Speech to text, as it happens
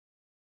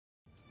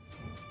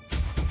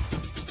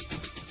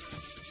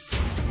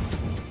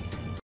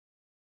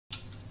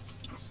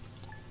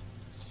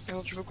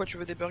Alors tu veux quoi? Tu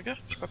veux des burgers?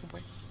 J'ai pas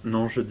compris.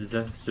 Non, je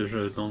disais, ce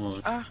jeu dans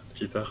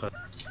Keeper.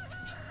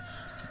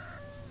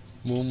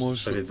 Bon, moi,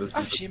 J'avais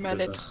besoin j'ai ma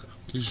lettre.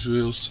 je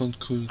vais au centre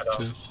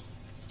communautaire.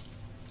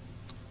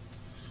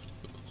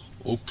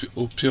 Au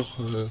pire,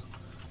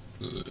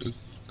 de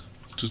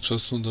toute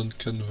façon,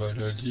 Duncan va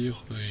la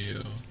lire et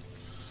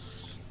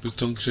le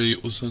temps que j'aille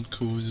au centre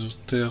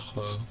communautaire.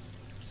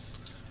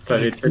 T'as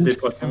les pieds des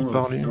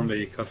poissons, sinon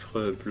les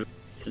coffres bleus.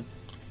 Si.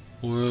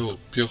 Ouais, au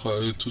pire,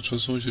 de toute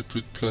façon, j'ai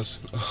plus de place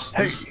là.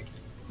 Hey,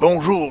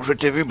 bonjour, je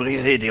t'ai vu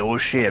briser des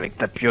rochers avec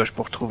ta pioche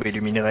pour trouver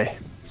du minerai.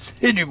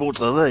 C'est du bon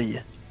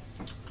travail.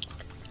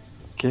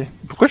 Ok.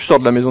 Pourquoi je sors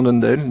de la maison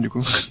d'Undale, du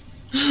coup?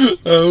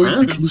 Ah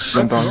oui,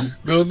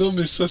 Hein, non,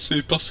 mais ça,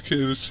 c'est parce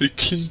que c'est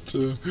Clint.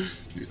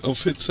 En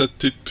fait, ça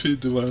TP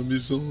devant la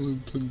maison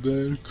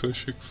d'Undale, quoi, à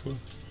chaque fois.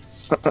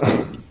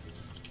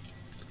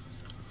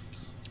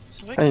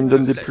 Vrai il me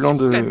donne des plans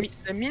de...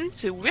 La mine,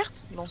 c'est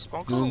ouverte? Non, c'est pas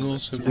encore. Non,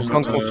 c'est des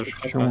plans de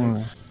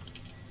construction.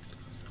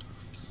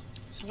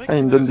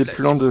 Il me donne des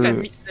plans de...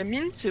 La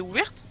mine, c'est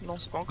ouverte? Non,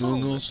 c'est pas encore.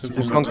 Non, c'est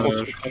des plans de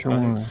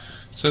construction.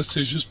 Ça,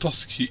 c'est juste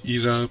parce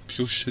qu'il a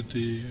pioché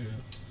des...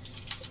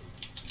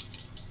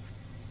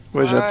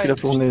 Ouais, j'ai appris la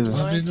fournaise.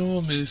 Ah mais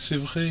non, mais c'est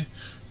vrai.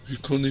 Vu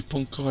qu'on n'est pas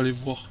encore allé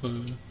voir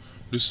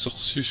le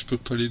sorcier, je peux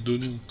pas les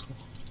donner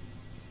encore.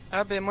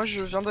 Ah ben moi,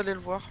 je viens d'aller le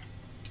voir.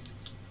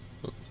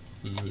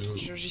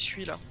 J'y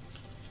suis là.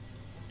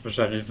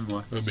 J'arrive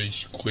moi. Ah mais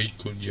je croyais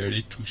qu'on y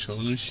allait tous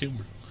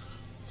ensemble.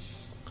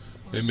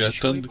 Mais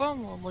attendez.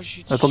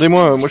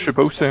 Attendez-moi, moi je sais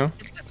pas où c'est. Hein.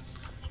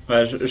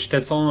 Ouais, je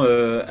t'attends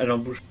à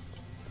l'embouche.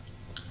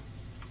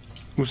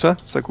 Où ça?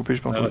 Ça a coupé,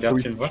 je pense.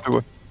 Regarde, tu me vois. Je te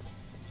vois.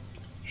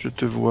 Je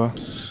te vois.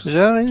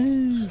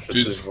 J'arrive.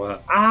 Je te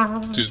vois. Ah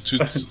tu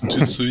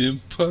te souviens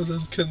pas,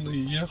 Duncan,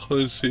 hier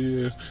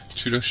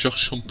tu la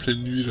cherches en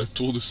pleine nuit, la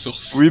tour de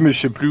sorcier. Oui, mais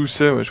je sais plus où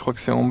c'est, ouais, je crois que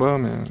c'est en bas,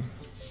 mais...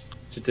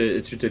 Tu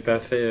t'es pas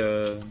fait...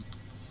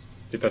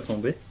 T'es pas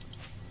tombé?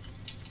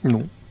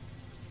 Non.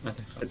 Ah,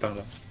 t'es par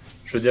là.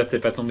 Je veux dire, t'es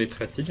pas tombé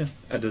très-il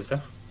à 2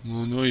 heures?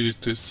 Non,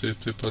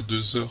 c'était pas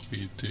 2 heures,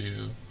 il était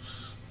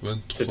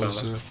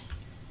 23 heures.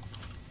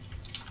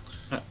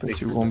 Ah,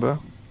 c'est où en bas?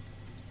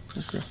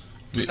 Okay.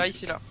 Mais, là,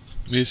 ici, là.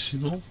 Mais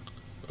sinon,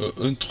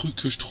 un truc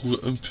que je trouve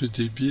un peu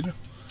débile,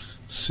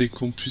 c'est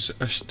qu'on puisse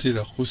acheter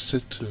la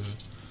recette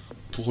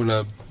pour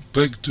la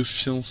bague de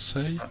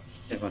fiançailles.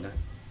 Et voilà.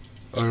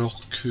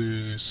 Alors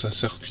que ça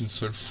sert qu'une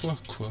seule fois,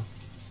 quoi.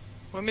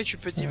 Ouais, mais tu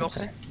peux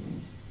divorcer.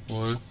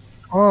 Ouais.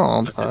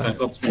 Oh, c'est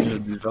 50 000 de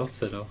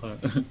divorce, alors...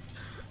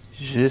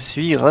 Je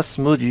suis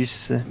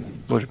Rasmodus.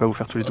 Bon, je vais pas vous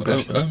faire tous les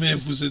doublages. Ah, mais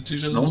vous êtes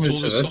déjà dans le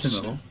tour de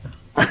sorcier.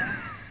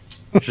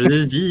 Je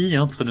vis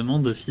entre le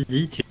monde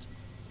physique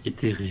et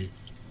éthéré.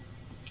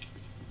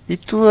 Et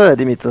toi,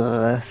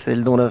 Déméter,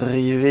 celle dont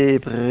l'arrivée est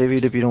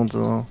prévue depuis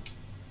longtemps?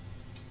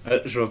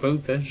 Je vois pas où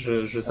t'es,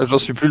 J'en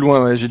suis plus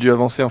loin, ouais, j'ai dû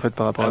avancer en fait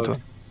par rapport à toi.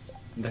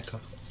 D'accord.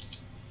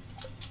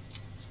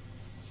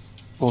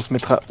 Bon,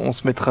 on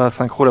se mettra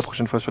synchro la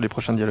prochaine fois sur les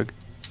prochains dialogues.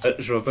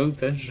 Je vois pas où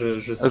t'es,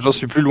 J'en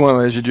suis plus loin,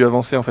 ouais, j'ai dû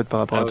avancer en fait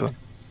par rapport à toi.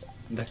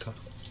 D'accord.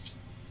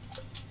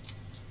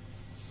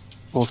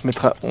 Bon,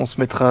 on se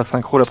mettra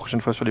synchro la prochaine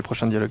fois sur les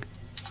prochains dialogues.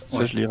 Ça,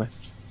 Ouais. je lirai.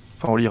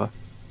 Enfin, on lira.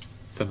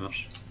 Ça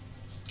marche.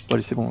 Bon,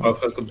 allez, c'est bon.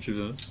 Après, comme tu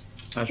veux.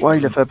 Ouais,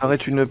 il a fait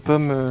apparaître une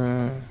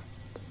pomme...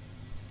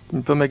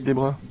 Une pomme avec des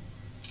bras.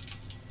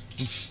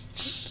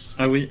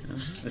 Ah oui,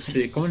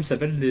 c'est... Comment ils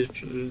s'appellent les...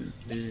 Je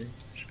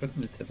sais pas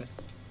comment ils s'appellent.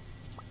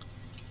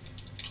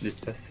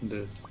 L'espèce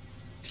de...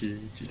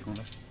 qui sont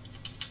là.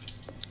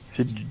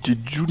 C'est des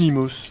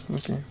Junimos.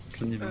 Ok.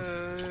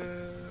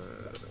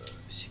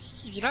 C'est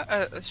qui vit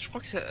là? Je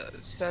crois que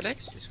c'est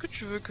Alex. Est-ce que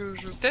tu veux que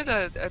je t'aide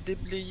à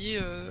déblayer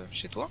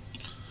chez toi?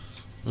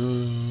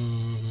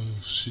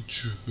 Si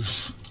tu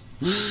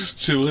veux.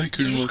 C'est vrai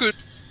que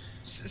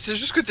c'est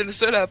juste que t'es le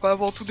seul à pas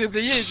avoir tout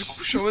déblayé et du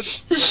coup je suis en mode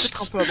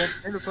peut-être un peu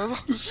abandonné le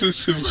pauvre.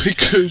 C'est vrai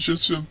que je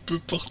suis un peu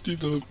parti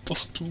de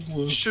partout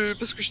moi.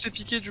 Parce que je t'ai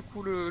piqué du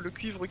coup le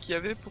cuivre qu'il y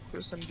avait pour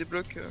que ça me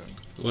débloque.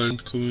 Ouais,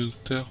 une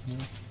communautaire moi.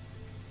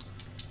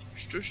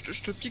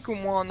 Je te pique au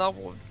moins un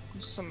arbre,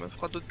 comme ça me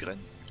fera d'autres graines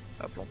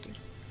à planter.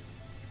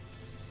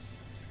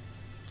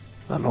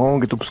 La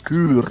langue est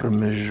obscure,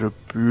 mais je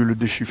peux le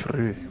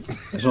déchiffrer.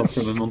 J'en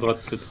suis au même endroit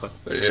que toi.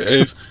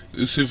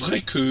 C'est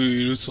vrai que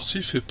le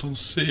sorcier fait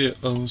penser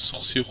à un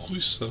sorcier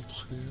russe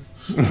après.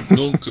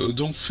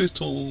 donc fais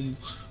ta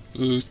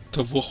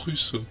voix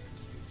russe.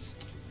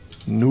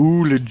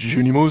 Nous, les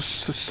Junimos,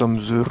 sommes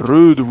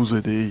heureux de vous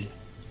aider.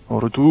 En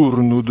retour,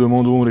 nous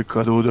demandons les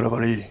cadeaux de la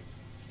vallée.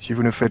 Si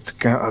vous ne faites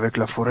qu'un avec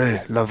la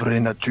forêt, la vraie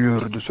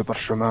nature de ce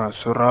parchemin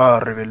sera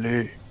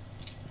révélée.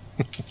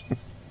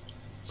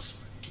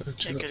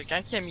 Il y a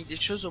quelqu'un qui a mis des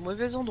choses au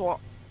mauvais endroit.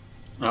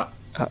 Ah,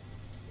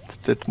 c'est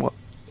peut-être moi.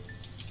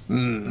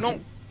 Non,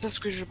 parce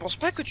que je pense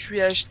pas que tu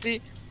aies acheté...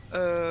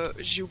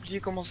 j'ai oublié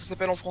comment ça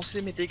s'appelle en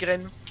français, mais des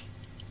graines.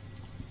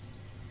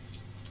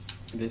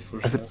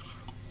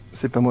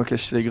 C'est pas moi qui ai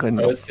acheté les graines.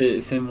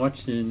 C'est moi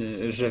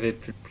qui... J'avais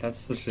plus de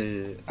place,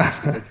 j'ai...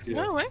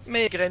 Ouais,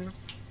 mais graines.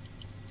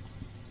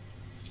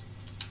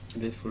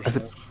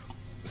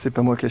 C'est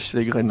pas moi qui ai acheté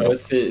les graines. non.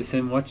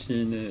 C'est moi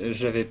qui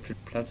j'avais plus de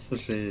place.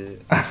 J'ai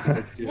pas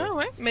pu, Ouais,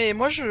 ouais, mais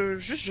moi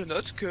je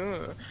note que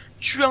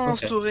tu as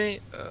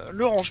instauré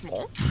le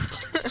rangement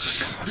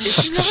et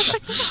tu ne le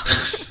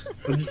respectes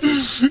pas du tout.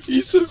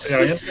 Il se Il y a fait,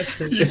 rien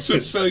passé. il se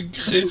fait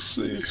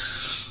agresser.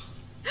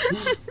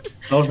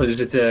 Non,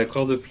 j'étais à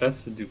court de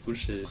place, du coup,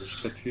 j'ai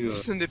pas pu. pas.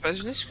 Ce n'est pas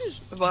une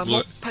excuse, vraiment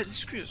Ouais. pas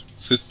d'excuse.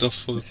 C'est ta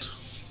faute.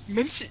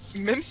 Même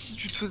si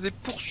tu te faisais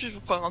poursuivre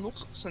par un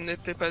ours, ce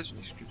n'était pas une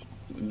excuse.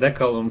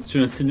 D'accord, donc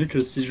tu insinues que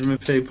si je me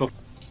fais pour.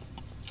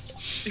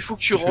 Il faut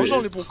que tu ranges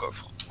dans les bons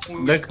coffres. Oui,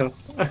 oui, D'accord,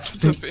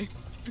 tout à fait.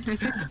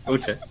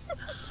 ok.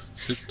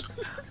 C'est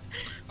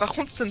Par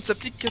contre, ça ne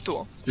s'applique qu'à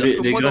toi. Hein. C'est-à-dire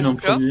que Les moi, dans graines en mon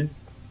cas, premier.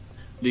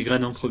 Les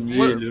graines en premier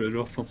Ouais. et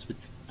l'ours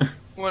ensuite.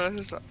 voilà,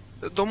 c'est ça.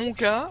 Dans mon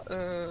cas,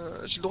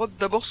 j'ai le droit de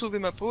d'abord sauver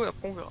ma peau et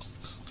après on verra.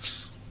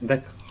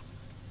 D'accord.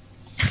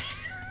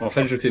 En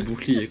fait, je fais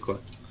bouclier,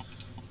 quoi.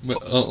 Mais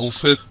en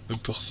fait, un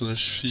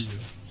personnage fille.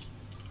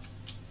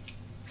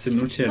 C'est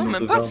nous qui Non, allons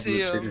même devoir pas,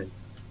 c'est, bloquer les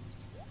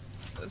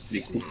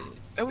C'est- coups.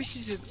 Ah oui, si,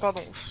 c'est.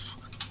 Pardon.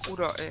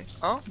 Oula,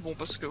 hein. Bon,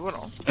 parce que voilà.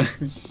 Hein.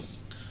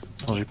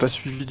 Non, j'ai pas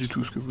suivi du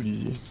tout ce que vous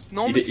disiez.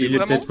 Non, Il mais est, c'est il est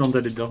vraiment. peut-être temps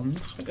d'aller dormir.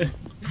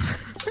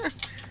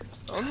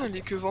 Oh non, il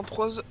est que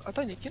 23h.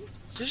 Attends, il est quel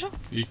déjà?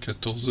 Et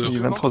 14 Il est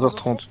heures.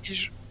 23h30. Et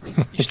je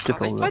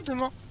travaille 14h. pas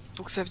demain.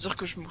 Donc ça veut dire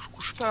que je me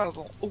couche pas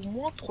avant au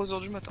moins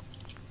 3h du matin.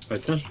 Bah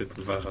tiens, je vais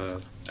pouvoir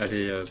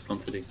aller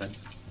planter des graines.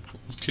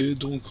 Ok,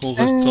 donc on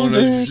reste en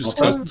live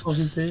jusqu'à... Bonsoir,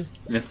 invité.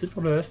 Merci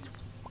pour le host.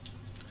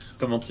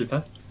 Comment tu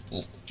vas?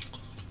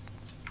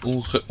 On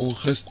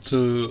reste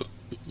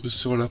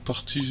sur la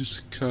partie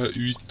jusqu'à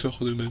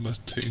 8h demain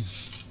matin.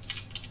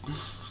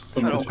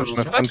 Alors, que je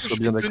ma sais pas femme que soit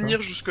je bien peux d'accord.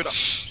 tenir jusque là.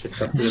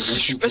 J'espère que les Je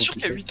suis bons pas sont sûr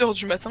qu'à occupés. 8h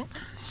du matin,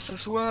 ça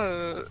soit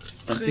Un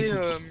très. petit coup.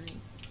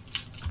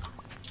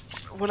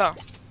 Voilà.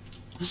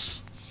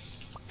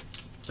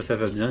 Ça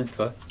va bien et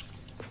toi?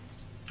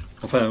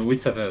 Enfin, oui,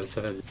 ça va bien.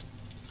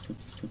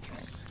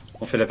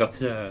 On fait la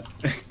partie à.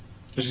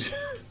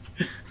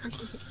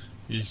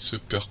 Il se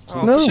perd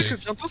Alors, Non. sachez que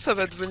bientôt ça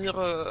va devenir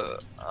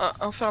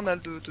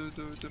infernal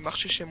de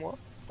marcher chez moi.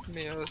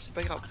 Mais c'est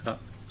pas grave.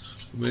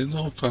 Mais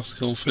non, parce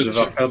qu'en Je fait, vais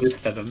devoir faire des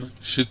slaloms.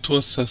 chez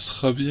toi ça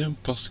sera bien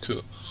parce que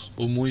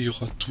au moins il y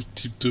aura tout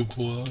type de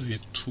bois et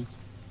tout.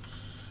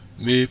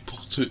 Mais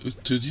pour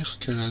te dire,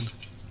 Kalan,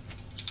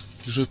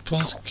 je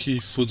pense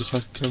qu'il faudra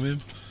quand même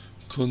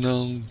qu'on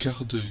en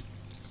garde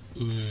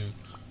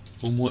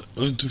au moins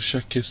un de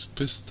chaque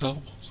espèce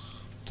d'arbre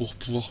pour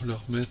pouvoir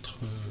leur mettre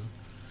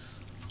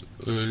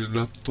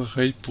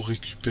l'appareil pour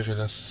récupérer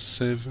la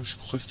sève. Je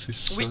crois que c'est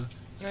ça. Oui.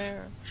 Ouais.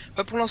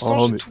 Bah, pour l'instant,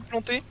 Oh, j'ai mais- tout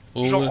planté,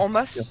 Oh, genre ouais. en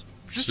masse,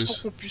 juste Je pour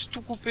sais. qu'on puisse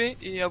tout couper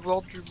et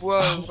avoir du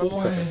bois Ah, vraiment.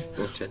 ouais.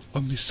 Ok. Oh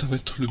mais ça va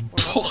être le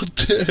Voilà.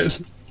 bordel.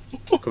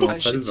 Comment Ah,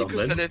 ça, j'ai le dit que ça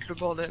bordel? allait être le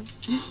bordel.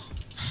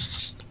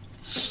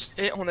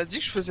 Et on a dit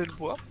que je faisais le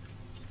bois.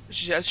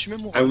 J'ai assumé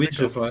mon Ah rôle. oui,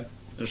 je d'accord. vois.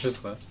 Je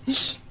vois.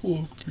 Oh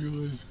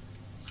purée,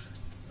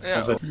 Et,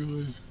 On va-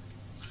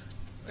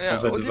 on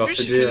va au devoir début,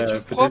 j'ai t'aider fait à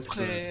du propre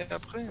peut-être, et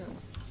après,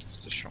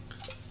 c'était chiant.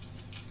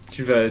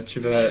 Tu vas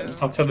Mais,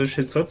 sortir de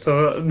chez toi, ça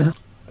va...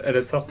 Elle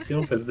a sorti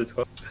en face de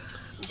toi.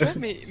 Ouais,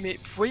 mais vous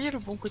voyez le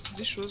bon côté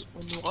des choses.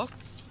 On aura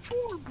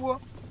full bois.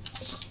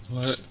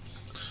 ouais.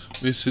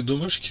 Mais c'est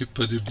dommage qu'il n'y ait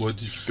pas des bois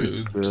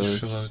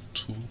différents et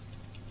tout.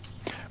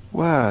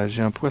 Ouah,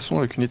 j'ai un poisson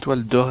avec une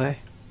étoile dorée.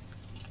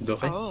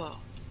 Doré. Oh,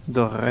 c'est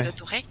Dorée. la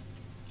dorée.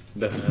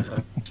 Bah,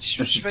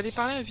 Je vais aller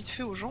parler vite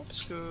fait aux gens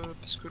parce que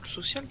le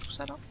social, tout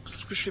ça là.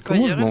 Parce que je fais pas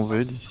Comment je IRL. m'en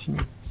vais d'ici?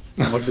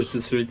 moi, je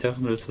suis solitaire,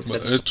 le Bah,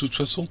 social. de toute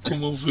façon,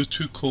 comment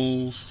veux-tu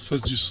qu'on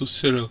fasse du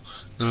social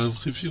dans la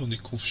vraie vie? On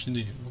est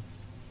confiné.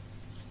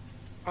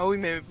 Ah oui,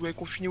 mais ouais,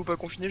 confiné ou pas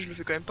confiné, je le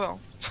fais quand même pas.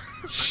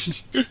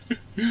 Hein.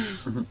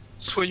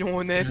 Soyons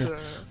honnêtes.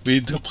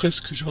 Mais d'après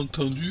ce que j'ai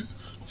entendu,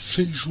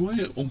 fin juin,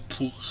 on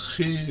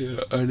pourrait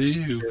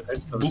aller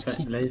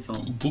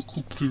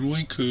beaucoup plus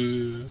loin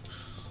que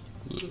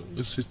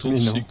ces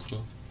temps-ci, non.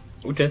 quoi.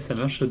 Ok, ça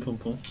marche,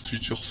 tonton.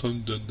 Future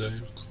femme d'Undial,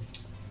 quoi.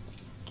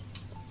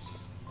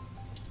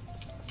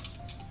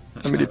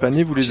 Ah, mais les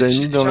paniers, vous les avez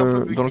mis dans j'ai un peu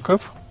le, bugué. dans le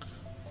coffre?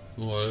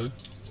 Ouais,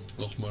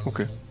 normalement.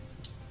 Ok.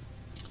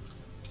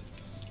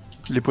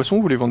 Les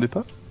poissons, vous les vendez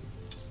pas?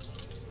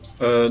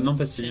 Non,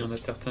 parce qu'il y en a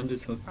certains de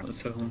ça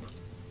rentre.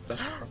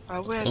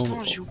 Ah ouais, Oh,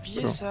 attends, j'ai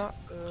oublié non. ça.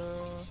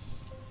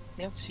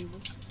 Merde, c'est où?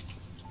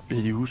 Et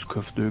il est où ce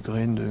coffre de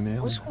graines de Où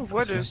merde? est-ce qu'on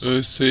voit le.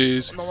 C'est...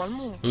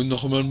 Normalement.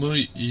 Normalement,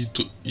 il y a...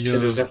 C'est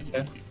le vert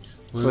clair.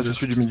 Ouais, Ouais, c'est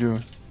celui du milieu. Ouais.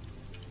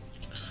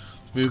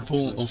 mais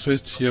bon, en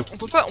fait, il y a... On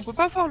peut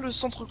pas voir le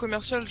centre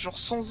commercial genre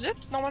sans y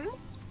être normalement?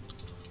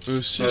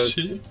 si,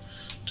 si.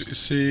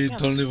 C'est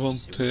Merde, dans c'est-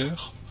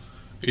 l'inventaire.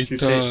 Et Tu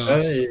fais t'as... A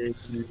et...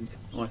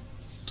 Ouais.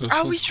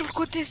 Ah oui, sur le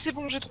côté, c'est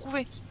bon, j'ai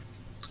trouvé.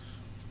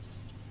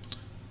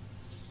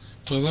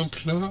 Oh, Par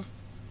exemple, là...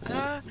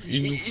 Ah,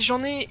 il nous- et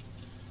j'en ai. Et j'en ai.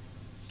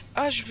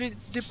 Ah, je vais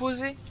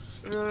déposer.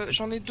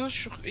 J'en ai deux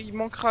sur. Il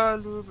manquera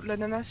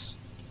l'ananas.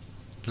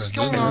 Est-ce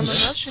qu'on a un l'ananas.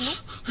 ananas chez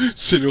nous?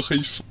 C'est le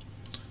iPhone.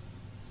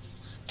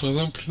 Par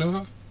exemple,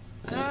 là...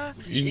 Ah,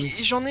 il nous-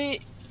 et j'en ai.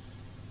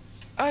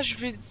 Ah, je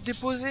vais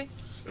déposer.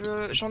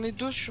 J'en ai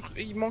 2 sur...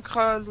 Il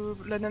manquera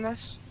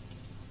l'ananas.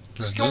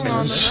 Est-ce qu'on a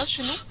un ananas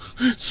chez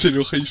nous? C'est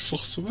l'oreille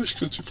fort sauvage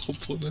que tu prends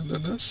pour un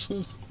ananas.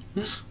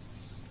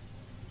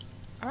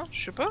 Hein?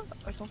 Je sais pas.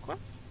 Attends, quoi?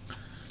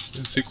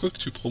 C'est quoi que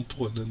tu prends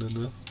pour un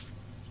ananas?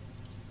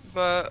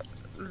 Bah,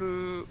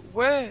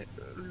 ouais,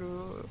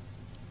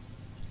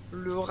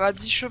 le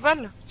radis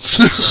cheval.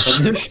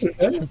 C'est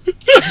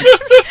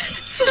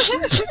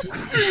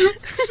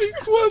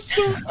quoi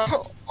ça?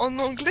 En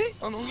anglais,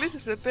 ça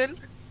s'appelle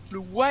le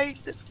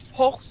wild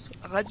horse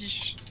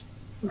radish.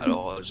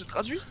 Alors, je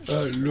traduis.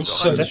 Ah, le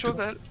Radis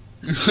cheval.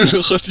 Le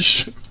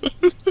radis.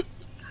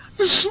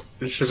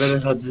 Le cheval à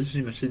radis,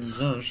 j'imagine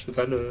bien un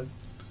cheval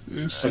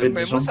avec Mais des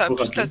moi, jambes ça a pour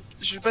plus radis.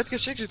 Je vais pas te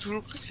cacher que j'ai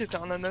toujours cru que c'était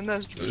un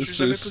ananas. Je me suis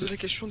jamais posé la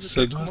question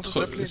de comment ça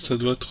s'appelait. Ça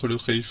doit être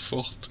l'oreille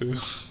forte.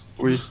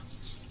 Oui.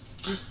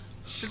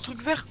 C'est le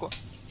truc vert, quoi.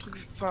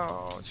 Enfin...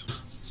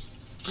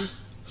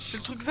 C'est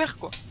le truc vert,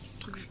 quoi.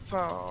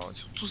 Enfin... Ils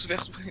sont tous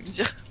verts, vous allez me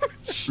dire.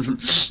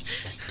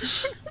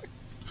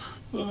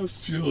 Ah,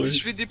 purée.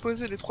 Je vais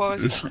déposer les 3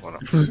 restants, voilà.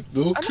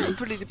 Donc, Ah non, on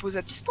peut les déposer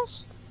à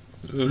distance.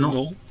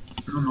 non.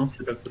 Non,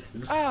 c'est pas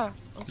possible. Ah,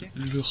 ok.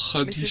 Le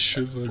radis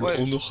cheval. Ouais.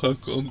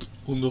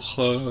 On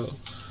aura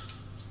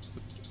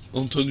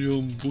entendu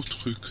un beau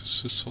truc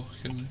ce soir,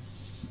 quand même.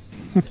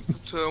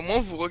 Écoute, au moins,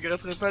 vous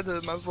regretterez pas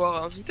de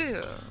m'avoir invité.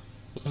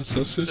 Ah,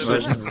 ça, c'est ça.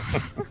 Ouais, j'avoue.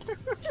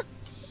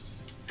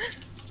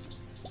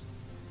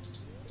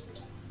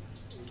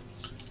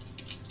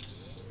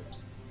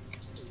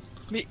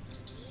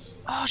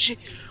 Oh,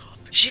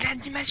 j'ai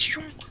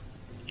l'animation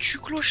du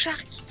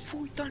clochard qui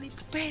fouille dans les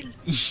poubelles.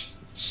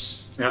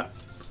 Ah,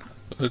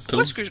 Attends.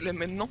 Pourquoi est-ce que je l'aime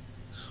maintenant?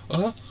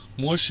 Ah,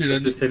 moi j'ai la...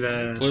 c'est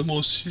la... Ouais, moi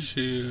aussi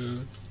j'ai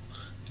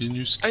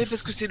Linus. Ah oui,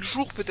 parce que c'est le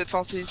jour peut-être,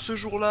 enfin c'est ce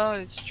jour-là,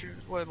 et si tu...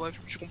 Ouais, bref,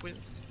 j'ai compris.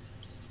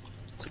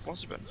 C'est le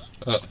principal.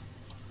 Ah.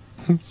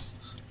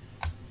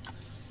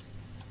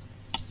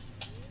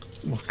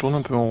 On se tourne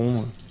un peu en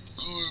rond.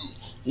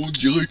 On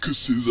dirait que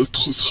ces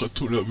atroces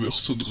ratons laveurs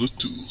sont de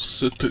retour,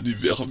 satanés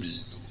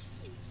vermine.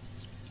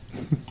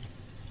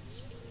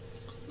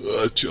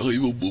 Ah, tu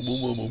arrives au bon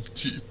moment, mon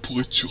petit.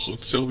 Pourrais-tu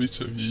rendre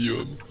service à un vieil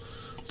homme?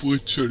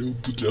 Pourrais-tu aller au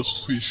bout de la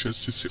rue et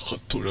chasser ces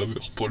ratons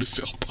laveurs pour les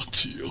faire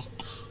partir?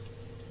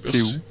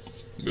 Merci.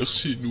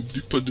 Merci,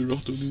 n'oublie pas de leur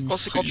donner une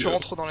C'est quand tu frayeur.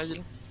 rentres dans la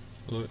ville.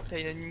 Ouais. T'as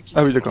une anime qui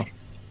Ah se oui, déclenche. d'accord.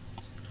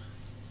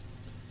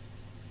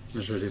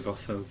 Je vais aller voir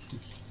ça aussi.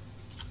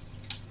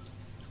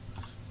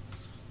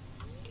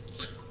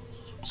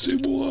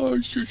 C'est moi,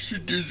 je suis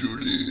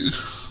désolé.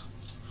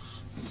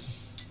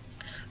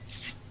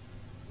 C'est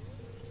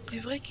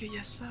vrai qu'il y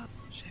a ça.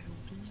 J'avais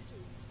oublié.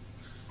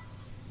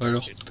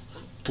 Alors,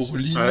 pour Ouais,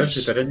 Linus...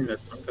 j'ai pas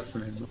l'animation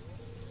personnellement.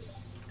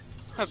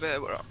 Ah bah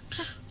voilà.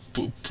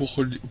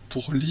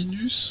 Pour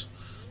Linus,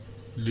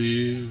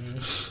 les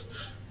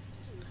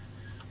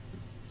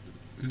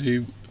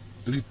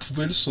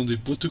poubelles sont des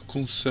boîtes de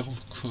conserve,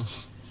 quoi.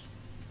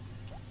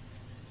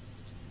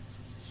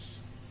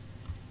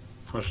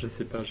 Enfin, je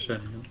sais pas, j'ai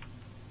rien.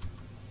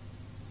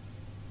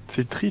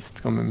 C'est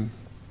triste quand même.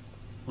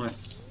 Ouais.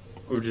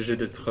 Obligé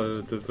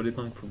d'être de voler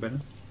dans les poubelles.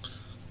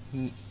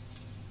 Mm.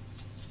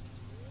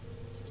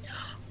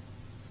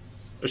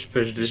 Je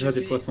pêche déjà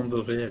des poissons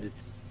dorés à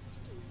l'éthique.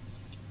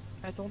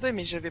 Attendez,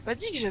 mais j'avais pas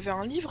dit que j'avais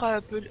un livre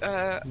à...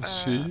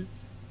 Si.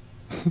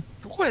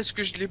 Pourquoi est-ce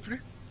que je l'ai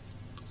plus?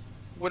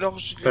 Ou alors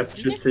je l'ai Parce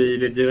que oublié?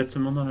 il est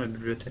directement dans la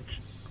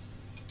bibliothèque.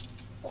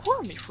 Quoi?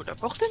 Mais il faut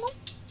l'apporter,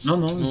 non?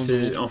 Non,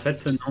 c'est... En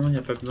fait, non, il n'y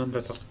a pas besoin de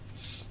l'apporter.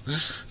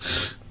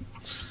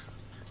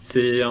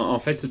 C'est... En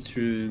fait,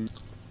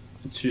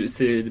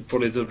 c'est pour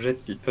les objets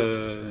type...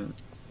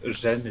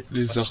 j'aime et tout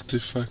Les ça.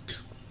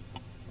 artefacts.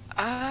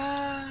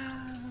 Ah.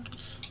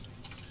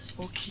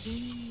 Ok.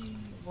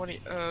 Bon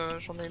allez,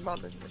 j'en ai marre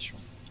de l'animation.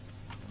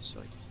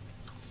 Sorry.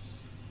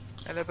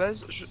 À la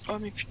base, Oh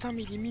mais putain,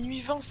 mais il est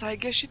minuit 20, ça a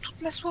gâché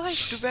toute ma soirée.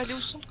 Je devais aller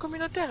au centre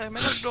communautaire et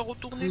maintenant je dois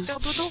retourner faire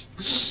dodo.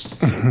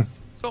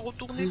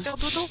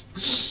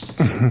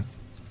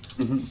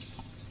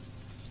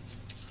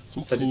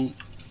 Coucou. Salut.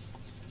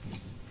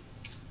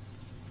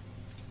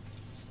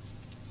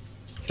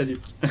 Salut.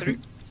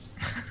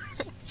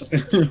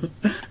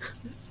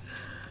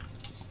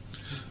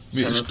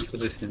 Mais, Ah,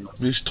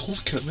 mais je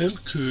trouve quand même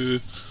que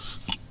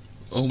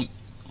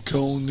quand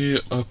on est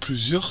à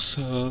plusieurs,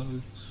 ça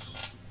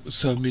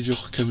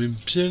améliore quand même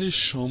bien les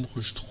chambres,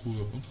 je trouve.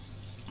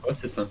 Ouais,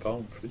 c'est sympa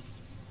en plus.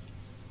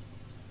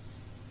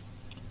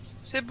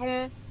 C'est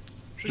bon.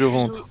 Je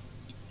rentre.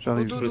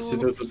 J'arrive. Dodo. Je suis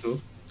de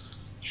Toto.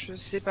 Je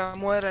sais pas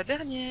moi la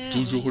dernière.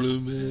 Toujours le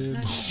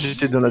même.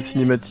 J'étais dans la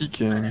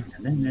cinématique.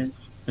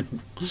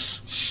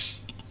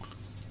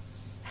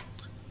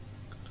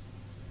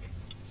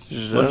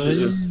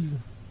 J'arrive.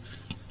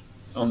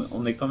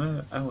 On est quand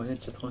même... Ah ouais,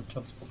 95%.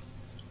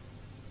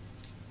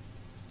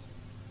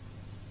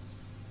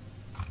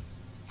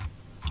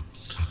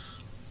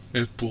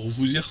 Et pour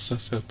vous dire, ça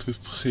fait à peu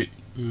près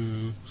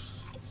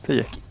Ça y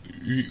est.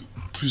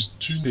 plus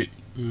d'une et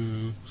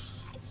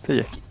Ça y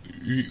est.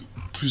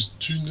 plus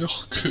d'une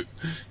heure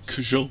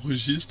que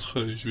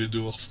j'enregistre. Je vais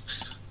devoir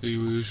Et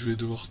je vais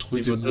devoir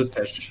trouver Niveau 2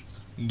 pêche.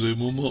 des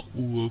moments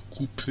où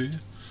couper.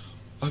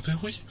 Ah ben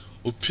oui,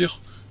 au pire,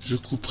 je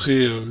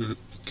couperai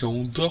quand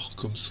on dort,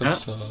 comme ça, Ah.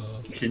 ça...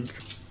 Clint.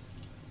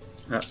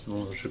 Ah,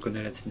 bon, je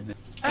connais la cinématique.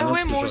 Ah non, ouais,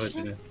 c'est moi j'aurais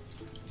aussi. dû-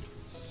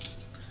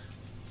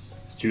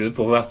 Si tu veux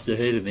pouvoir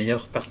tirer les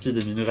meilleures parties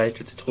des minerais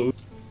que tu trouves,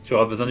 tu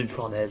auras besoin d'une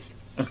fournaise.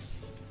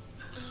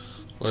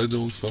 Ouais,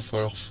 donc va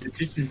falloir... C'est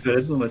lui qui se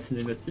balade dans ma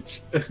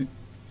cinématique.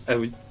 Ah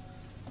oui.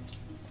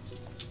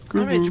 Ah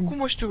mais du coup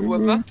moi je te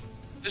vois pas.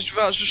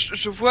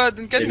 Je vois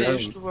Duncan Et là, mais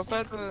je oui. te vois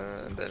pas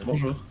d'elle.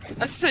 Bonjour.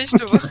 Ah si, ça y est, je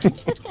te vois.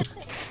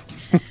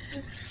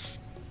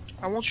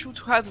 I want you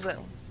to have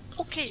them.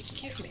 Ok,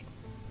 give me.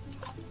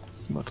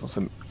 Bon, attends, ça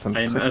me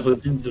I'm stresse.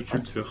 arrosing the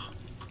culture.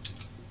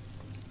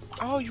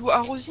 Oh, you are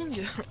arrosing.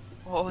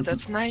 Oh,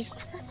 that's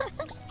nice.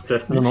 Ça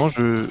se Non, non, nice.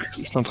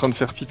 je suis en train de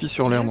faire pipi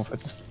sur l'herbe en fait.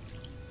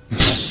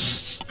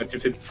 Ah, tu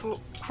fais... For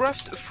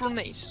craft a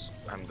furnace,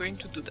 I'm going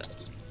to do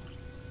that.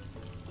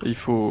 Et il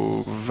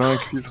faut 20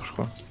 cuivres, je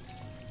crois.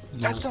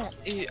 Non. Attends,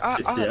 et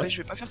Qu'est-ce qu'il y a bah, je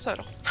vais pas faire ça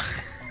alors.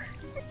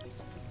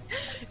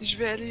 Je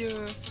vais aller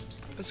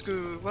parce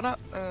que voilà,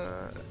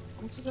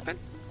 comment ça s'appelle,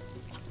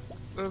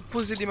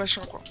 poser des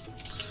machins quoi.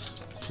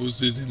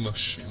 Poser des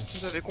machines.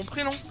 Vous avez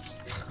compris non?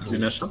 Des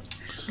machins.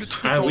 Le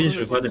truc Ah dans oui, le- je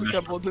vois le des truc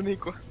machins. abandonné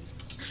quoi.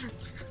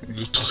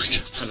 Le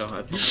truc... Alors,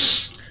 attends.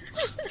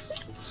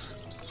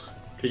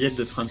 Cueillette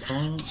de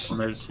printemps, on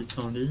a le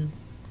pissenlit.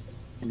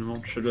 Il nous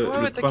manque le Ouais,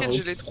 le t'inquiète, poireau.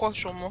 j'ai les 3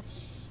 sur moi.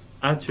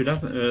 Ah, tu l'as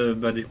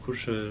bah du coup,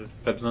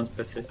 pas besoin de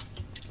passer.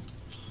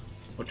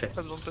 Ok.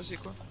 Pas besoin de passer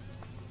quoi.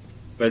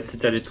 Bah si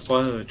t'as les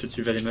 3, que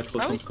tu vas les mettre au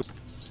Ah centre.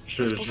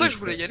 C'est pour ça que je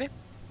voulais y aller.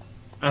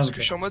 Ah, Parce ok.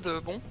 que je suis en mode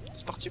bon,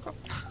 c'est parti quoi.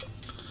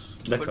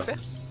 On peut le D'accord. faire.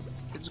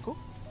 Let's go.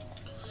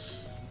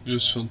 Je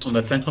suis en train On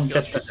a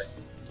 54 patates.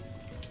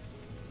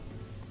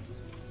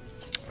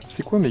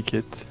 C'est quoi mes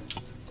quêtes?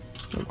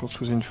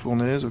 Construire une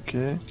fournaise, ok.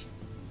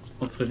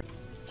 On se faisait...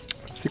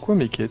 C'est quoi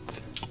mes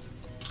quêtes?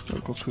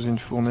 Construire une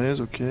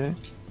fournaise, ok.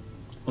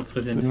 On se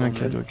faisait une Donner un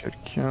cadeau à fournaise.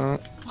 quelqu'un.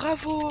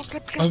 Bravo,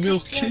 clap clap. Ah mais clap,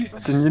 ok. clap.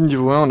 Atteignez le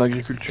niveau 1 en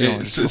agriculture.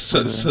 Et J'ai ça, toujours pas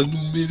ça, de- ça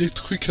nous met les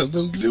trucs en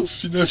anglais au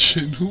final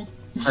chez nous.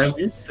 Ah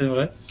oui, c'est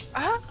vrai.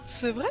 Ah,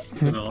 c'est vrai?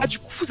 C'est marrant. Ah, du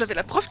coup, vous avez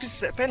la preuve que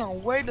ça s'appelle un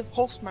Wild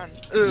Horseman.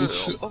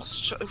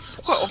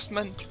 Pourquoi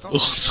Horseman, putain? On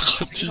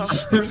se C'est ratisse.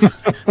 grave.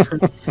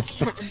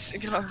 C'est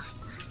grave.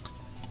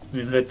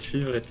 Une vraie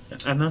cuivre et puis...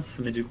 Ah mince,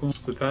 mais du coup on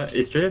peut pas...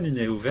 Est-ce que la mine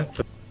est ouverte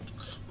ça...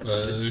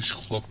 Attendez. Je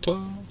crois pas.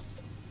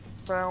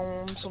 Bah,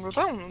 on me semble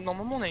pas.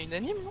 Normalement, on a une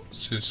anime, non?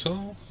 C'est ça.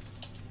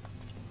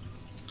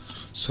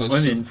 Ça, Ouais,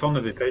 ça, mais une fois on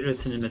n'avait pas eu la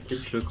cinématique,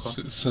 je crois.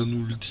 ça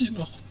nous le dit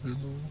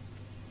normalement.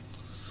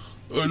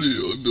 Allez,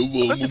 on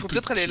va En fait, il faut monter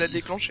peut-être aller la petit.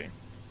 déclencher.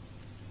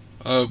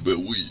 Ah ben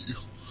oui.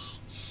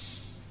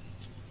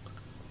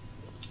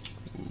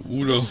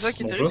 Oula. C'est ça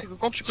qui est Bonjour. terrible, c'est que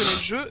quand tu connais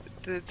le jeu,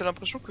 t'as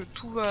l'impression que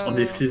tout va. On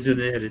est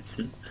fusionné, elle est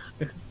ici.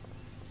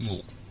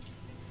 Bon.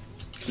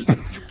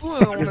 Du coup,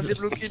 on a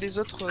débloqué les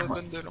autres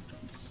bundles.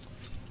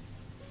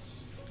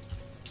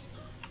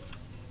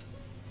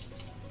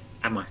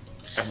 À moi.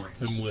 À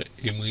moi.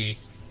 Et moi.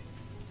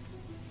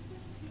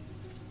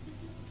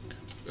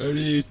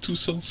 Allez,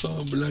 tous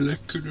ensemble, à la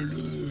queue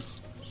le.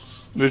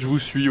 Mais je vous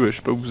suis, ouais, je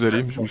sais pas où vous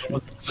allez, mais je vous suis.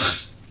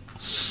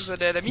 Vous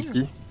allez à la mine?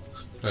 Qui?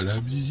 À la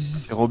mine.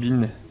 C'est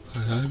Robin. À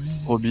la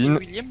mine. Robin,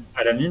 William?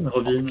 À la mine,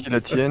 Robin. qui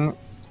la tienne.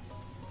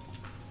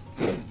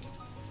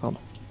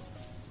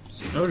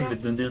 Oh, je vais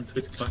te donner un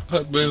truc, toi.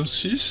 Ah ben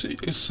aussi,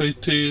 ça a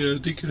été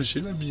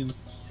dégagé la mine.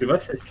 Tu vois,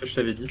 c'est ce que je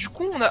t'avais dit. Du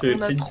coup, on a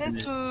C'est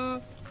 30,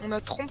 on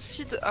a 30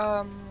 seeds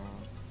à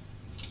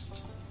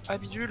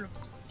bidule.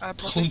 À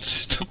planter.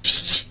 36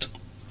 tapis.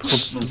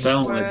 Donc là,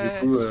 on va Ouais.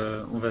 du coup,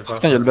 on va voir.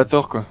 Putain, y'a le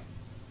Bator quoi.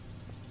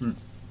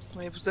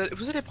 Ouais,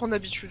 vous allez prendre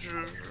l'habitude.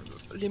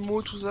 Les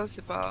mots, tout ça,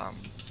 c'est pas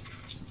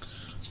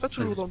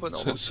toujours dans le bon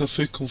ordre. Ça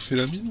fait qu'on fait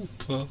la mine ou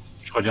pas?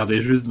 Je regardais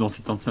juste dans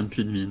cet ancien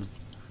puits de mine.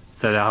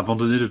 Ça a l'air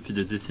abandonné depuis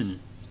des décennies.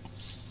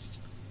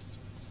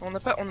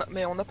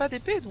 Mais on n'a pas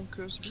d'épée, donc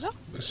c'est bizarre.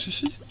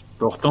 Si.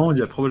 Pourtant, il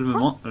y a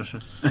probablement...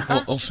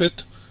 En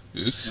fait,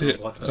 c'est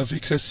droite.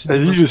 avec la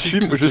Vas-y, je suis-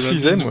 cinématique je de la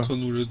suivais, mine moi. qu'on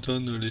nous le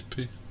donne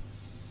l'épée.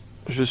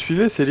 Je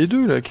suivais, c'est les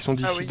deux là qui sont Ah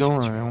oui, dissidents,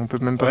 effectivement. on peut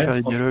même pas Ouais, faire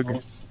les franchement.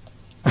 dialogues.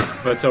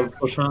 Bah, sur le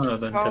prochain,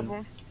 Duncan.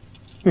 Pardon.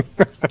 Le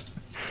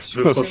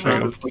Excusez-moi. prochain,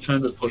 le prochain,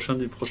 le prochain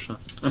du prochain.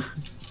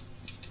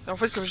 En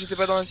fait, comme j'étais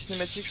pas dans la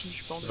cinématique, je me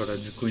suis pas rendu. Voilà,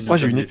 du coup, une Oh,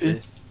 j'ai une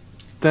épée.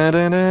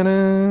 Tadadada.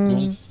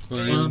 Bon,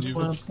 allez, on y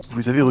va.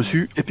 Vous avez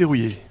reçu épée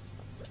rouillée.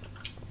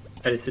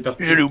 Allez, c'est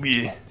parti. Je l'ai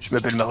oublié. Je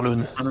m'appelle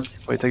Marlon. Ah, non,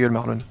 Ouais, ta gueule,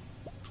 Marlon.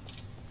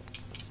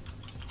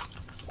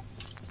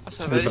 Ah,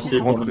 ça c'est va aller. parti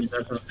pour le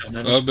minage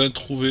infernal. Ah ben,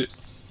 trouvé.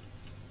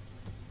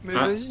 Mais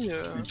Ah. vas-y.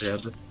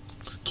 Merde.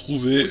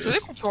 Trouvé. Vous savez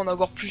qu'on peut en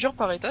avoir plusieurs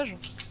par étage?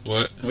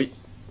 Ouais.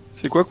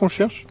 C'est quoi qu'on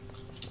cherche?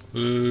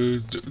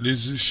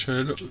 Les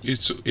échelles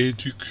et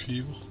du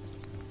cuivre.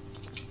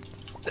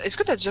 Est-ce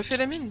que t'as déjà fait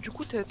la mine? Du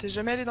coup, t'es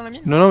jamais allé dans la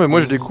mine? Non, non, mais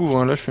moi je découvre,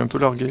 hein. Là je suis un peu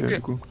largué Ok.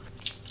 du coup.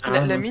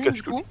 La Ah, mine, c'est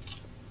du coup,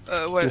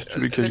 Ouais, Laisse tous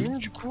les la cailloux. mine,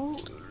 du coup,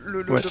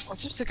 Ouais. le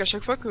principe, c'est qu'à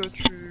chaque fois que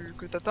tu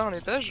atteins un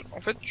étage,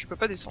 en fait, tu peux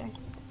pas descendre.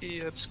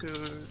 Et parce que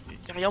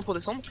y a rien pour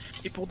descendre.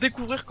 Et pour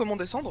découvrir comment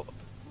descendre,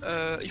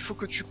 il faut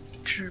que tu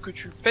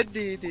pètes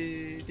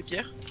des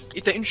pierres.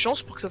 Et t'as une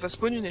chance pour que ça fasse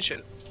spawn une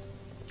échelle.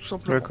 Tout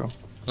simplement. D'accord.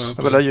 Ah, Ah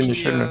bah, bah là, il y a une Et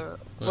échelle. Là.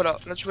 Ouais. voilà,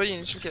 là tu vois, il y a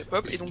une échelle qui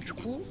pop. Et donc, du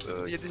coup,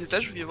 il y a des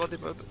étages où il va y avoir des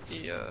mobs.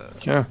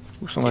 Tiens,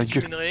 où sont ma Et du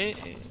gueule? minerai.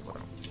 Et voilà.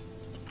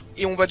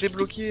 Et on va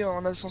débloquer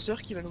un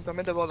ascenseur qui va nous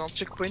permettre d'avoir un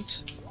checkpoint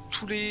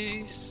tous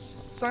les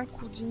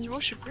 5 ou 10 niveaux,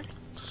 je sais plus.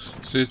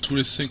 c'est tous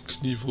les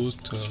 5 niveaux,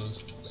 t'as...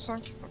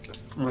 5, ok.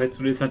 Ouais,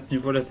 tous les 5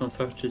 niveaux,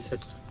 l'ascenseur qui 7.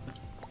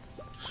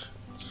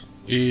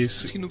 Et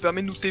Ce c'est... qui nous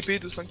permet de nous TP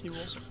de 5 niveaux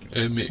en 5 niveaux.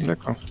 Eh, mais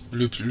D'accord.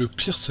 le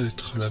pire, ça va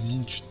être la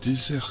mine du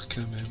désert,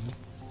 quand même.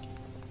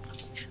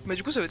 Mais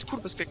du coup, ça va être cool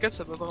parce qu'à 4,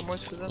 ça va vraiment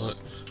être faisable. Ouais.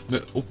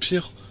 Mais au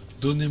pire,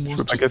 donnez-moi... Je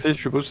peux pas tout- casser,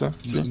 je suppose, ça?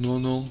 Si. Non,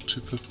 non, tu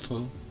peux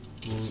pas.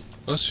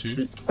 Ah si.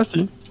 Si. Ah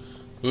si.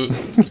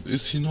 Et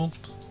sinon,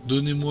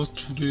 donnez-moi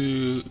tous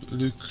le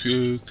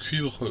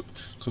cuivre,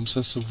 comme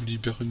ça vous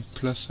libère une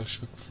place à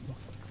chaque fois.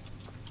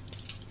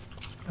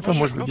 Attends,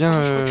 moi je veux oh, bien...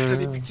 pardon, je crois que tu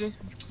l'avais buté.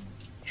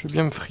 Je veux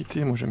bien me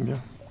friter, moi j'aime bien.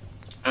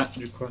 Ah,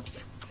 du coup,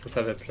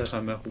 ça va plaire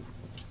à Marou.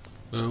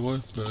 Ouais,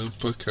 bah,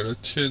 pas qu'à la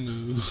tienne.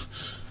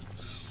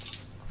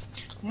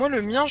 Moi,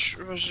 le mien, je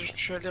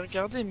suis allé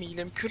regarder, mais il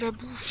aime que la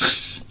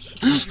bouffe. Ce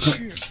truc du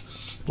cul.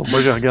 Bon,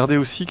 moi j'ai regardé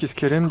aussi, qu'est-ce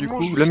qu'elle aime du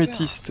Comment je coup? vais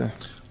L'améthyste.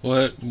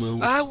 Ouais, bah,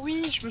 Ah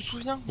oui, je me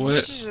souviens. Moi Ouais.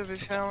 aussi, j'avais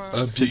fait un.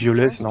 Ah, C'est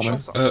violet, c'est c'est normal.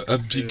 chiant,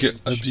 ça.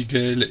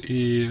 Abigail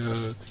et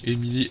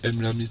Emily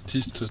aiment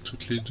l'améthyste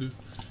toutes les deux.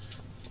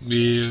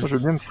 Mais Moi je veux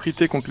bien me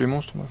friter contre les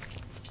monstres, moi.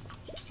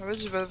 Ah,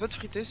 vas-y, va te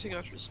friter, c'est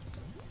gratuit.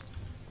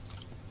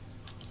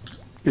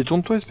 Et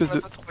tourne-toi, On espèce a de...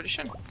 pas trouvé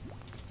l'échelle.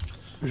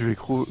 Je vais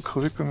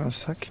crever comme un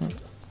sac.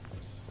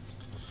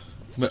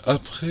 mais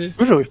après,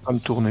 Pourquoi j'arrive pas à me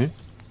tourner?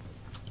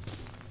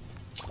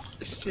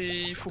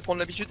 Il faut prendre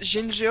l'habitude.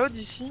 J'ai une géode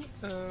ici.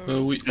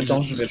 oui,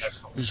 Attends, je vais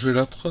je vais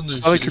la prendre.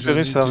 Ah,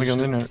 récupérer j'en ai ça, déjà.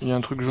 regardez, là, il y a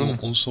un truc jaune.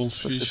 On s'en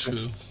c'est fiche. fait.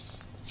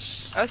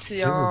 Ah,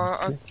 c'est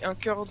un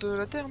cœur de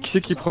la terre, non? Qui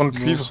c'est qui prend le Non,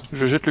 cuivre? c'est-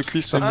 Je jette le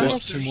cuivre c'est par Ah moi, terre. non,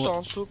 c'est c'est juste moi.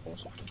 un seau, on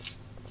s'en fout.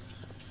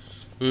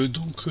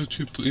 Donc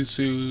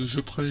je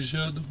prends le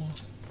géode, moi.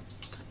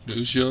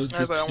 Le géode,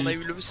 Ah le bah, on a eu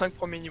cuivre. le 5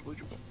 premiers niveaux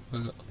du coup.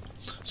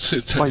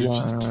 C'est Oh, allé il y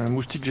a vite. un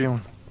moustique géant.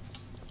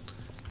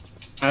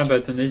 Ah bah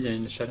tenez, il y a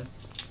une échelle.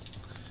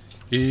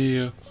 Et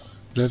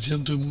la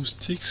viande de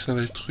moustique, ça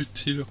va être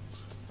utile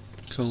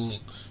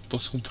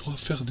parce qu'on pourra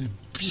faire des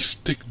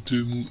beefsteaks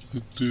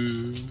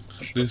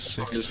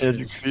d'insectes. Il y a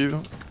du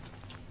cuivre.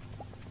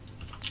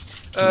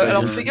 Bah,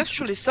 Alors il y a fais un- gaffe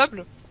sur les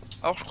sables.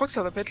 Alors je crois que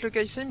ça va pas être le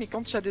cas ici, mais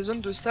quand il y a des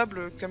zones de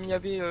sable comme il y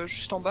avait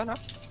juste en bas là,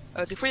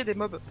 des fois il y a des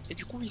mobs et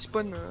du coup ils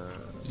spawnent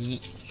Mm,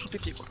 sous tes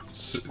pieds quoi.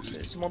 c'est-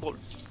 C'est moins drôle.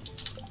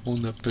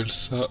 On appelle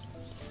ça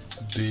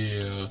des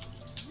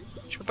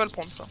Tu peux pas le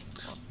prendre ça.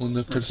 on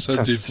appelle ça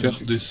Ça, des c'est- vers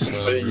des Ouais, il y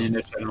a sables. une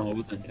échelle en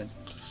haut, Duncan.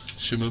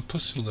 Je sais même pas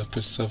si on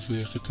appelle ça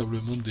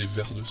véritablement des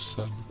vers de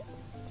sable.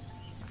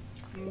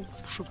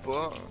 Je sais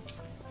pas.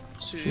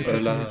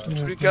 Là, Dans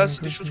tous les cas,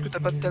 c'est des choses que t'as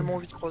pas tellement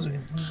envie de croiser.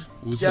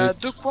 Vous Il y a avez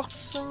 2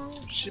 quartz,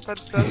 j'ai pas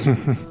de place.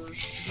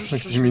 Juste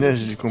Ok, Jiménez,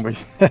 j'ai compris.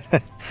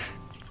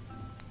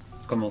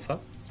 comment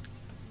ça?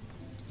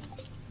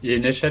 Il y a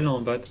une échelle en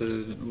bas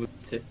de votre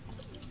pied.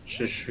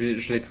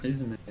 Je l'ai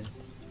prise,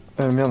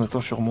 mais... Merde,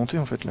 attends, je suis remonté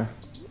en fait là.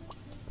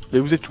 Et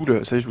vous êtes où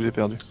là? Ça y est, je vous ai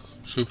perdu.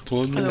 je sais pas,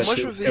 non. Moi, c'est-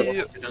 je c'est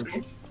vais- remonté d'un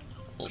coup.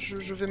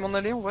 Je vais m'en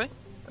aller en vrai.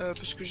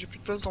 Parce que j'ai plus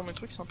de place dans mes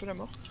trucs, c'est un peu la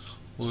mort.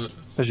 Ouais.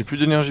 Ah, j'ai plus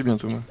d'énergie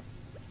bientôt, moi.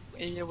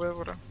 Et ouais,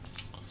 voilà.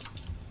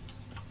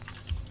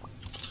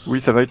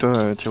 Oui, ça va et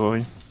toi,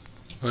 Tirori?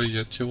 Ah, il y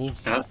a Tiro.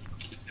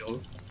 Zéro.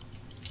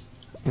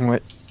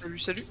 Ouais. Salut,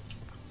 salut.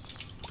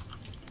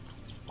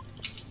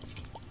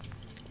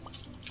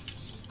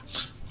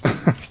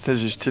 Putain,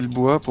 j'ai jeté le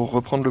bois pour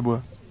reprendre le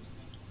bois.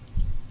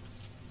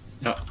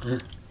 Ah.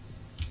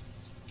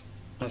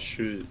 Ah, je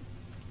suis...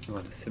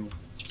 Voilà, c'est bon.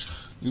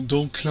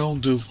 Donc là,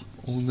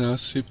 on a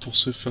assez pour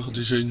se faire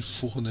déjà une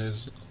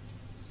fournaise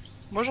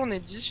Moi j'en ai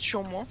 10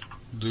 sur moi.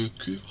 de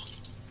cuivre.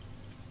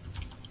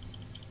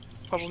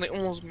 Enfin j'en ai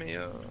 11 mais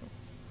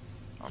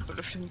un peu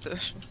la flemme de...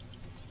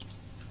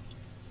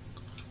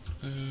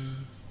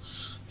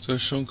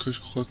 Sachant que je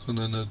crois qu'on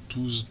en a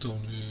 12 dans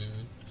les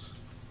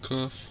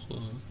coffres.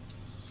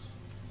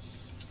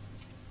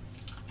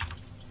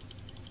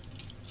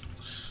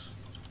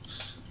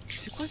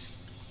 C'est quoi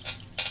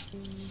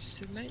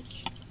c'est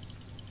like?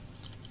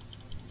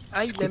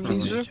 Ah il C'est aime quoi les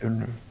ton œufs. bestiole,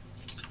 là?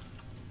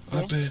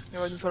 Ah Bon. ben, Il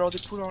va nous falloir des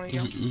poules hein les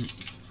gars.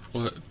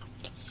 ouais.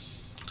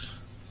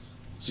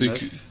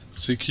 Neuf.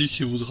 C'est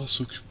qui voudra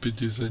s'occuper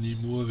des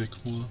animaux avec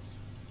moi?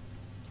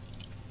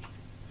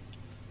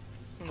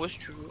 Ouais si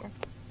tu veux. Hein.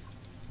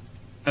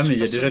 Ah, mais il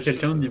y a C'est pas déjà ça,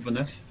 quelqu'un au je- niveau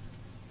 9.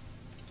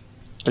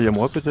 Ah, y a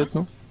moi peut-être,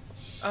 non?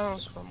 Ah non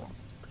c'est pas moi.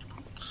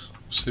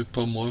 C'est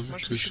pas moi vu Moi,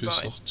 je que me suis j'ai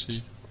barré.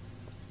 sorti.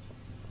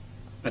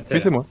 Ah, t'es Oui,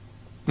 là. c'est moi.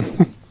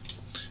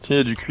 Tiens, y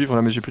a du cuivre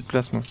là, mais j'ai plus de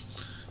place, moi.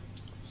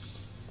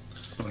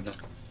 Voilà.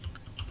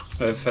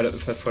 Va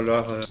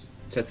falloir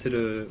casser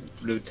le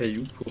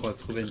caillou pour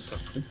trouver une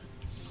sortie.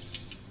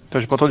 Attends,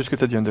 j'ai pas entendu ce que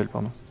t'as dit, Andel,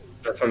 pardon.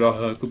 Il va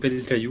falloir couper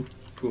le caillou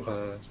pour...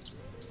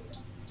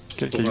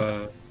 Quel caillou?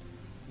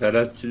 Bah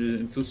là,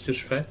 tout ce que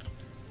je fais.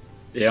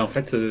 Et en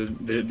fait,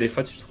 des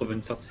fois, tu trouves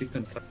une sortie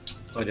comme ça.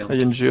 Regarde. Ah, il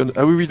y a une géode.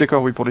 Ah oui, oui,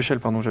 d'accord, oui, pour l'échelle,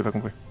 pardon, j'avais pas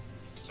compris.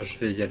 Je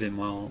vais y aller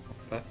moi en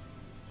bas.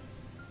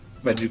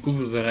 Bah du coup,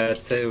 vous aurez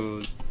accès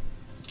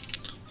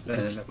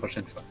la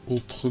prochaine fois. Au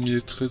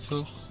premier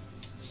trésor.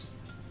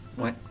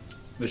 Ouais.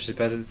 Mais je sais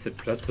pas cette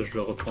place, je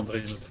le reprendrai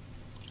une autre fois.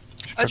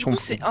 J'ai Ah, pas du coup,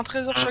 compris. c'est un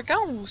trésor chacun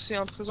ou c'est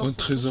un trésor? Un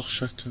trésor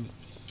chacun.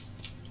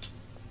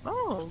 Ah,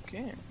 ok.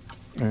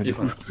 Du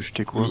coup, voilà. je peux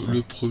jeter quoi?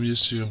 Le premier,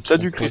 si je me T'as trompe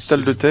du pas, cristal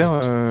c'est de le terre,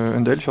 but.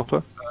 Andel, sur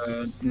toi?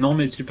 Non,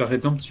 mais par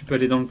exemple, tu peux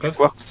aller dans le coffre.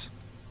 Quartz?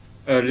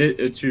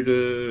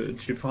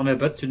 Tu prends la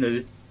botte, tu la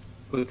laisses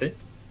de côté.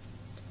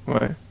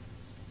 Ouais.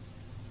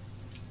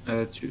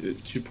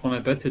 Tu prends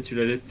la botte et tu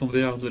la laisses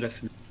tomber hors de la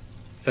fenêtre.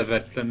 Ça va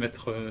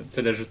te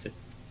la jeter.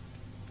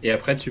 Et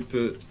après, tu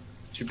peux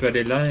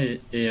aller là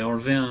et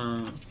enlever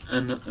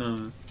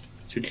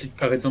tu cliques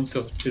par exemple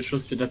sur quelque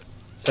chose que tu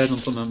as dans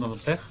ton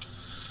inventaire.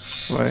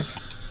 Ouais.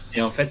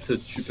 Et en fait,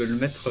 tu peux le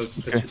mettre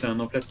parce que tu as un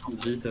emplacement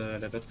de vide à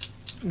la botte.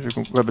 J'ai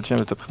compris. Ouais, bah tiens,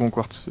 t'as pris mon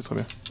quartz, c'est très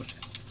bien.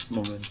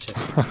 Bon, bah, nickel.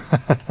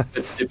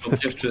 C'était pour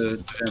dire que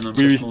tu avais un Oui,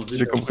 oui, emplacement vide.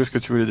 j'ai compris ce que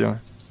tu voulais dire. Ouais.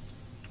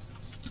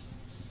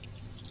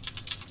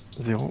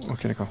 0,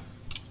 ok, d'accord.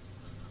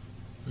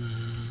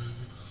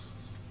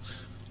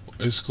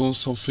 Est-ce qu'on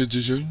s'en fait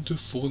déjà une de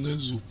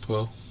fournaise ou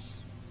pas?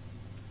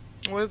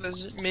 Ouais,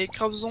 vas-y. Mais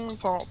crave-en,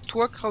 enfin,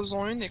 toi,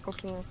 crave-en une et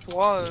quand on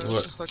pourra,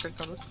 Ouais. ce sera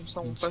quelqu'un d'autre. Comme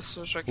ça, on passe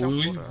chacun.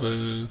 Oui, pour oui,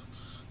 le- bah,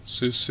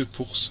 c'est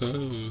pour ça.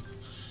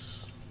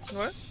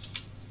 Ouais.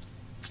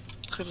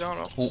 Très bien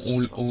alors. On,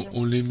 C'est parti.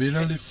 on les met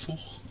là, les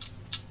fours?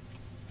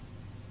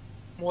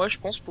 Ouais, je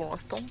pense pour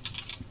l'instant.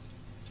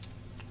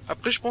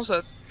 Après, je pense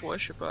à. Ouais,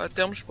 je sais pas. À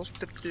terme, je pense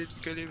peut-être les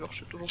décaler vers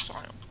chez toujours sais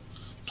rien.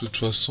 De toute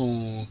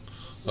façon,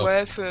 Ah.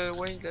 Ouais,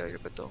 ouais, il a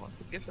pas tort. Hein.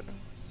 Faites gaffe à là.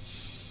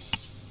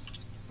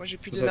 Moi, j'ai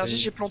plus Vous d'énergie.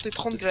 avez- J'ai planté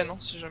 30 graines, hein,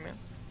 si jamais.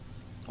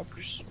 En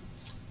plus.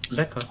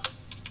 D'accord.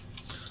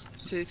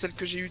 C'est celle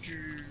que j'ai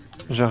eu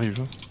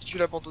J'arrive. du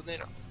l'abandonner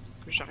là.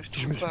 Que j'arrive Je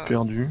toujours me suis pas.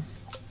 perdu.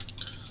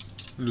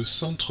 le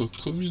centre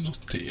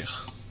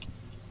communautaire.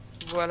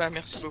 Voilà,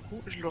 merci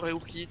beaucoup. Je l'aurais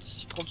oublié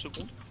d'ici 30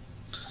 secondes.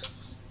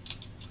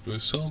 Le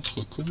centre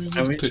Ah oui,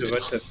 communautaire. je vois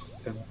que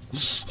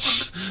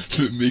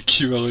t'as- Le mec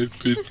qui va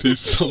répéter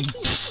sans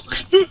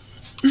boucle.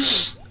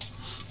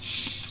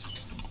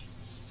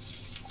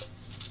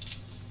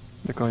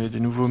 D'accord, il y a des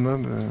nouveaux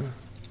mobs.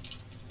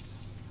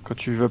 Quand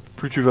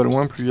plus tu vas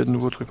loin, plus il y a de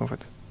nouveaux trucs en fait.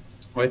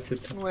 Ouais, c'est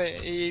ça. Ouais,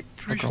 et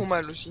plus ils D'accord. font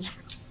mal aussi.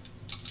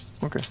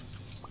 Ok.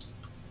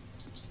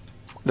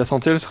 La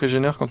santé, elle se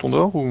régénère quand on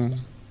dort ou...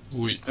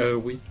 Oui.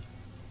 Oui.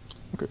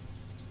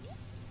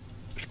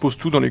 Je pose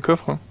tout dans les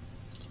coffres. Hein.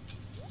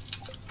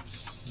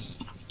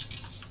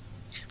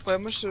 Ouais,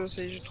 moi, ça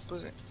y est, j'ai tout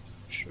posé.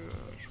 Je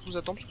vous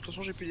attends parce que de toute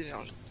façon, j'ai plus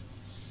d'énergie.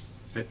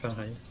 Mais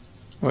pareil.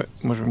 Ouais,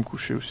 moi je vais me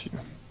coucher aussi.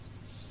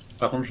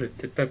 Par contre, je vais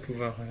peut-être pas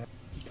pouvoir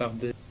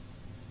tarder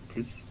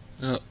plus.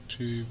 Ah,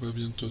 tu vas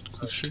bientôt te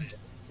coucher.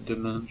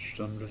 Demain, je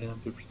dois me lever un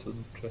peu plus tôt.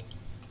 Donc,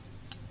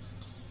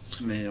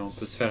 mais on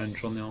peut se faire une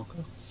journée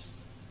encore.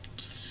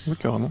 Oui,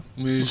 carrément.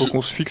 Mais Il faut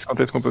qu'on se fixe quand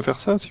est-ce qu'on peut faire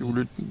ça, si vous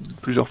voulez,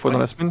 plusieurs fois dans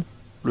la semaine,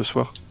 le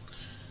soir.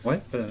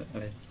 Ouais,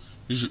 ouais.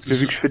 Mais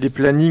vu que je fais des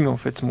plannings en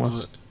fait, moi,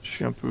 Ouais. je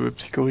suis un peu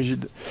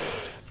psychorigide.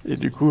 Et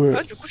du coup,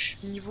 Ah, du coup, je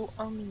suis niveau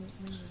 1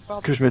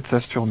 pardon. que je mette ça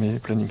sur mes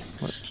plannings.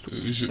 Ouais, c'est tout.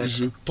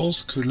 Je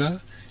pense que là,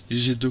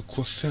 j'ai de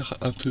quoi faire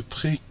à peu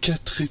près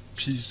 4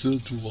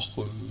 épisodes, voire...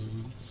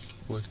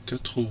 ouais,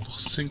 4 ou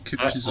 5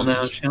 Ah, épisodes. on a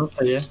un chien,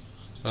 ça y est.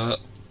 Ah,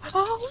 Ah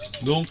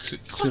oui, donc,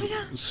 trop bien.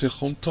 c'est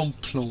rentant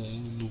plan,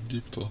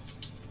 n'oublie pas.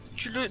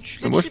 tu moi,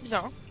 l'écris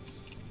bien. Hein.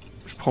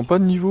 Je prends pas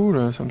de niveau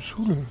là, ça me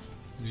saoule.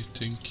 Mais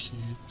t'inquiète.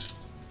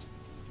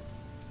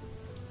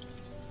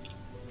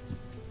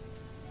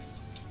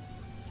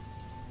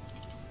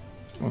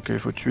 Ok,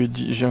 faut tuer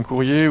 10... J'ai un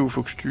courrier ou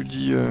faut que je tue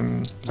 10...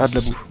 Ah, de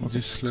la bouffe. Ok.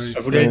 Des slides.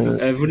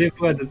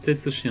 Voulez-vous adopter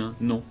ce chien?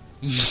 Non.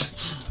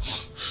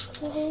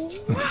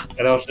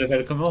 Alors, je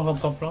l'appelle comment,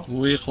 rentre plan?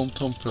 Oui,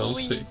 rentant plan,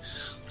 Oui.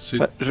 c'est...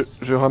 Bah,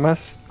 je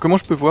ramasse... Comment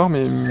je peux voir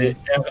mais... C'est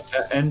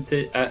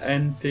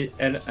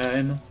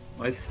R-A-N-T-A-N-P-L-A-N.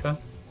 Ouais, c'est ça?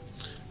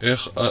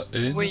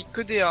 R-A-N... Oui,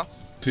 que des A.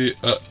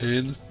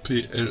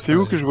 T-A-N-P-L-A. C'est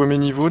où que je vois mes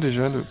niveaux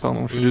déjà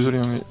Pardon, je suis désolé,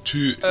 hein, mais...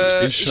 Tu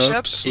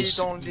échappe échappes et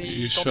dans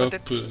ta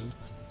tête.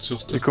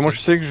 sur ta Et comment tête.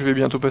 je sais que je vais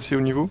bientôt passer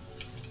au niveau?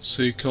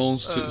 C'est quand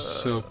ça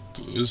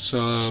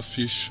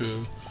affiche...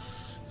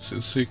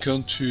 c'est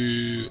quand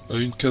tu as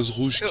une case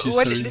rouge qui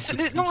ouais,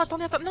 s'allume. non,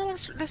 attendez, non,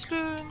 laisse-le...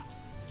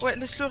 Ouais,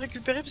 laisse-le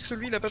récupérer parce que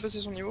lui, il a pas passé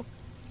son niveau.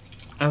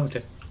 Ah, ok.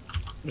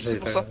 C'est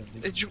pour ça.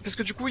 Parce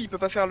que du coup, il peut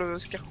pas faire le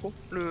scarecrow,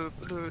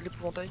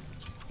 l'épouvantail.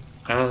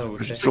 Ah,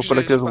 ok. J'ai sais toujours que pas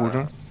la j'ai case pas- rouge,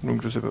 hein,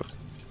 donc je sais pas.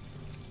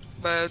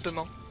 Bah,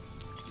 demain.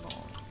 Non.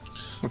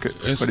 Ok,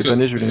 Est-ce les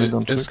panneaux, je vais les mettre dans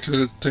le est-ce truc.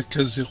 que ta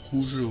case est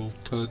rouge ou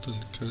pas,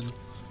 Duncan?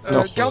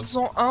 Non.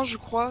 Garde-en un, je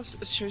crois,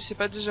 si c'est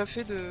pas déjà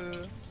fait de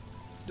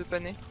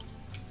paner.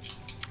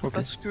 Ok.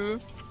 Parce que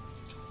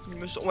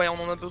Ouais,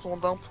 on en a besoin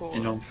d'un pour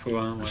Il en faut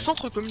un, le ouais.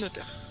 centre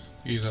communautaire.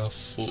 Il en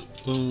faut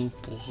un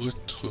pour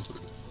être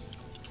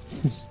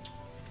heureux.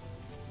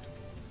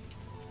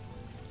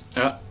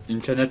 Ah,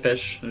 une canne à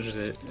pêche.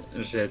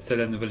 J'ai accès à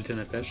la nouvelle canne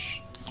à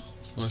pêche.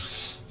 Ouais,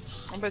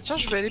 Ah bah tiens,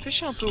 je vais aller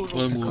pêcher un peu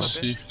aujourd'hui. ouais moi quand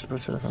aussi. Je sais pas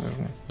si c'est la fin de la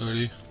journée.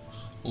 Allez,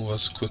 on va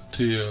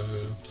squatter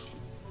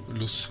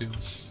l'océan.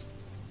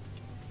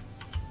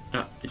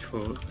 Ah, il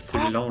faut...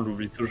 Celui-là, on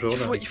l'oublie toujours,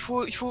 là. Il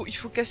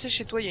faut casser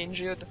chez toi, il y a une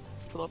géode.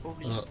 Faudra pas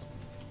oublier. Ah.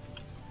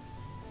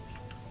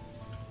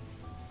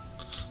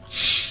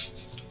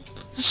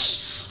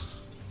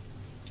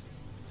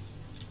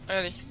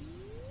 Allez.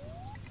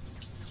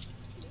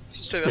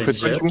 Si tu En avais fait,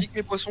 si du je coup- pique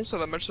mes poissons, ça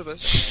va mal se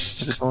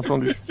passer. J'ai pas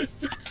entendu.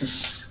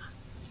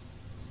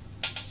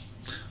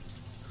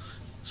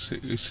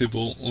 C'est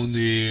bon, on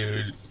est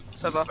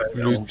Ça va. Ouais,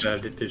 Le- on va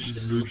aller pêcher.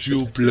 le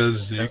duo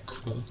blasé,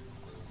 quoi.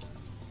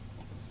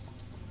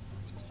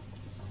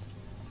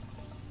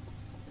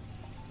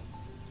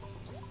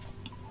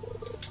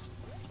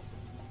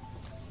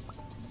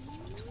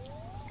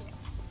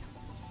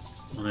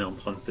 On est en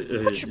train de pêcher.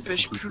 Pourquoi tu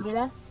pêches plus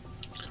loin?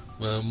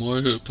 Bah moi,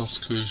 parce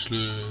que je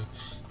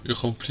le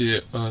remplis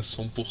à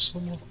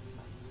 100%, moi.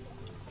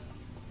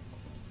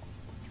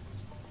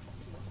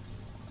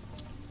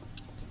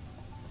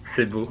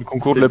 C'est beau. Le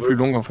concours de C'est la beau. plus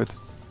longue en fait.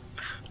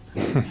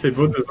 C'est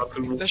beau de voir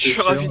tout le monde. Bah, je suis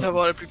pêcher, ravi hein.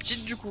 d'avoir la plus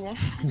petite du coup. Hein.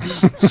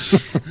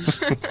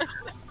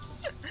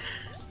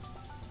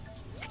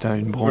 Putain,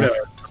 une branche. Oula,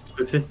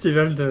 ce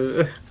festival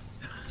de...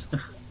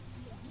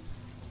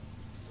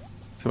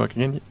 C'est moi qui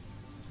gagne.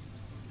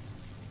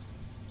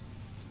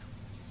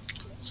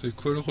 C'est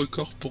quoi le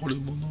record pour le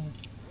moment?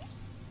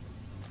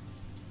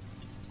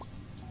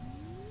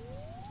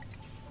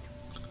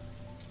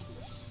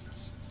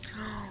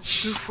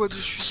 Deux fois de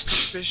suite que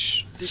je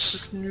pêche des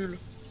trucs nuls.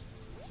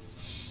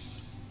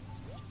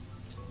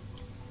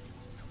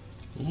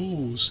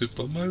 Oh, c'est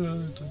pas mal,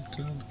 hein,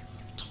 Duncan.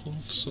 30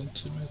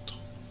 cm.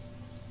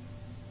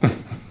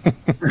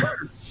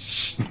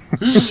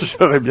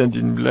 J'aurais bien dit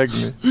une blague,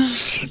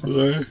 mais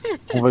Ouais.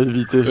 on va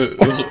éviter.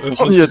 Heureusement,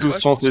 On y a tous Ouais, je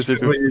pensé, pense c'est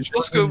que- tout. Je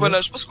pense que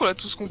voilà, je pense qu'on l'a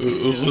tous compris.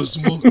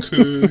 heureusement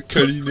que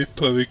Kali n'est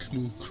pas avec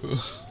nous, quoi.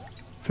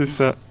 C'est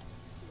ça.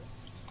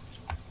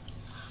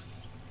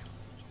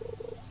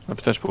 Ah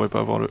putain, je pourrais pas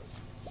avoir le...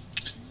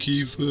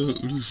 Qui veut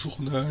le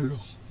journal?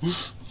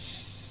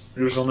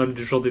 Le journal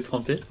du jour des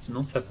trempés?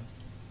 Non, ça va.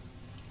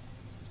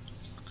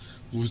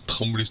 Vous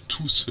tremblez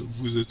tous,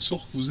 vous êtes sûr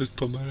que vous êtes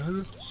pas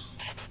malade?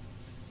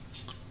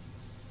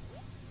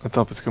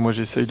 Attends, parce que moi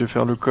j'essaye de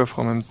faire le coffre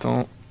en même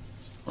temps.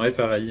 Ouais,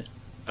 pareil.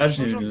 Ah,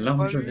 j'ai Moi, j'en ai une larme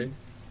pas gelée.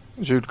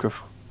 J'ai eu le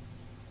coffre.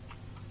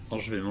 Attends,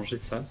 je vais manger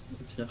ça,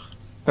 au pire.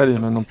 Allez,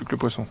 maintenant plus que le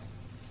poisson.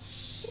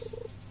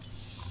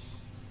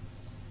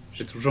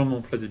 J'ai toujours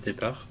mon plat de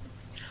départ.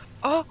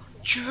 Oh,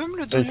 tu veux me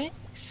le donner?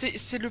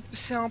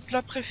 C'est un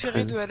plat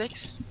préféré de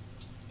Alex.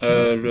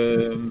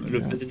 Le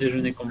petit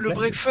déjeuner complet. Le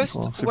breakfast,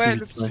 Bon, c'est ouais, plus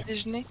le vite, petit ouais.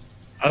 déjeuner.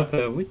 Ah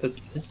bah oui, pas de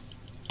soucis.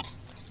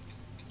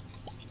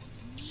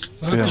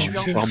 Ah, Faire J'ai eu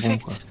un un charbon,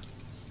 perfect. quoi.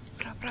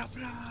 Bla bla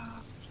bla.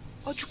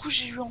 Oh, du coup,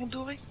 j'ai eu en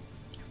doré.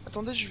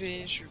 Attendez, je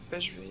vais.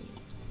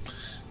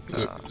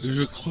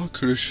 je crois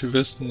que le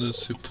chevesne,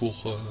 c'est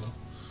pour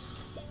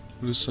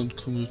le centre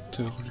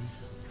communautaire, lui.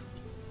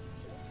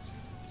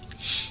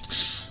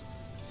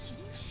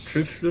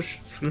 Flouche.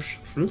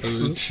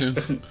 Tiens.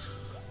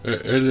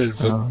 Elle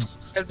va... Ah.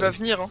 Elle va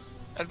venir, hein.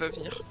 Elle va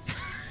venir.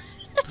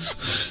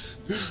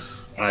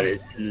 Allez,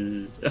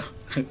 si...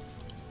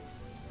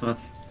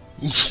 Mince.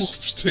 Oh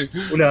putain.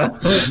 Oula.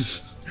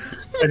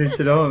 Elle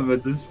était là en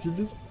mode de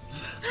speed.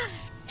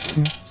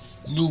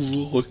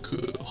 Nouveau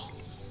record.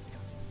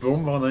 Bon,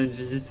 bah, on a une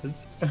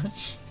visiteuse.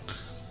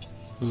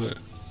 Ouais.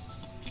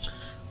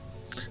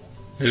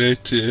 Elle a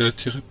été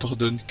attirée par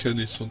Duncan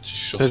et son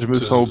t-shirt. Là, je me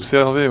sens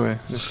observé, ouais.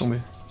 Laisse tomber.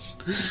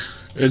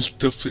 Elle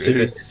top. C'est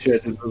parce que tu as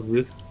de beaux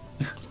yeux.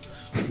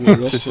 Ou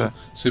alors, C'est ça.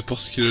 c'est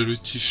parce qu'il a le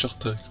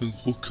t-shirt avec un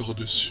gros cœur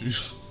dessus.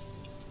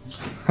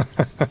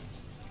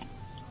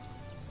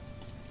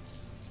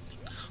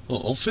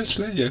 En fait,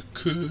 là, il y a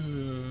que...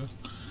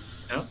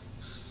 Hein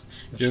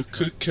Il y a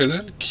que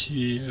Kalan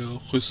qui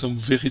ressemble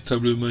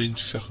véritablement à une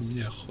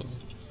fermière.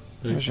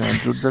 J'ai un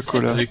Joe de la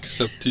cola. Avec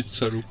sa petite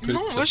salopette.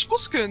 Non, moi je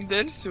pense que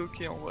Ndel c'est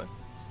ok en vrai.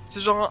 C'est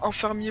genre un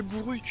fermier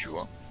bourru, tu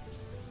vois.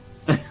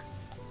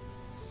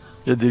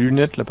 Il y a des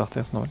lunettes là par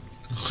terre, c'est normal.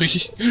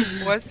 Oui.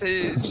 Ouais,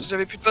 c'est.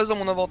 J'avais plus de place dans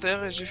mon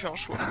inventaire et j'ai fait un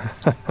choix.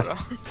 Voilà.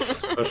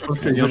 Bah, je pense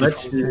qu'il y en a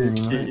qui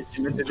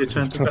mettent des déchets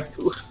un peu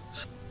partout.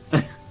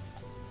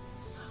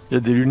 Il y a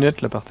des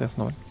lunettes là par terre, c'est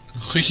normal.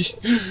 Oui.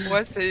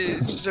 Ouais, c'est.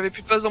 J'avais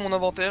plus de place dans mon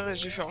inventaire et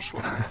j'ai fait un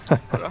choix.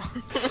 Voilà.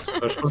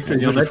 Bah, je pense qu'il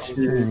y en a qui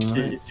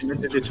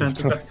mettent des déchets un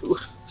peu partout.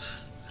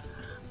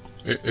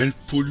 Et elle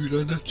pollue la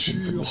Ça va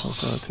nature.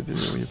 encore été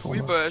déverrouillé pour Oui,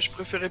 moi. bah je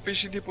préférais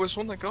pêcher des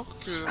poissons, d'accord,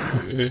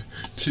 que Et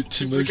de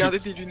t'imagines... garder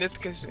des lunettes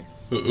cassées.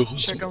 Heureusement,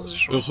 Chacun ses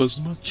choix.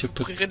 heureusement Je qu'il vous n'y a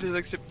pas... prierai de les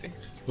accepter.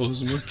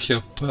 Heureusement qu'il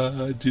n'y a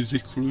pas des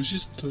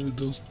écologistes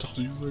dans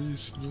Stardew Valley,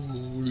 sinon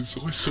on les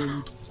aurait sur le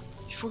dos.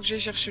 Il faut que j'aille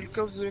chercher le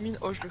coffre de la mine.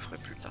 Oh, je le ferai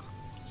plus tard.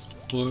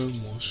 Ouais,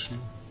 moi aussi.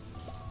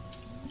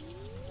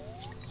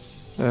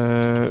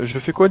 Je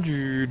fais quoi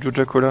du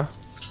Joja Cola?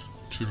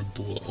 Tu le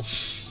bois.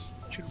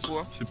 Tu le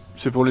bois.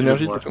 C'est pour Tu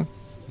l'énergie, le bois. du tout?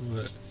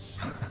 Ouais.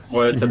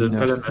 Ouais, C'est ça donne mignon.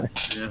 pas la masse.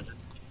 c'est bien.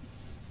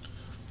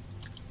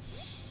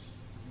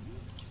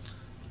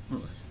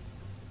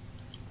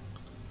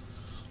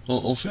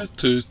 En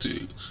fait,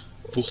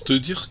 pour te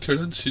dire,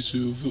 Callan,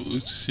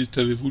 si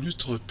t'avais voulu,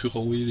 t'aurais pu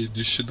renvoyer les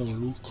déchets dans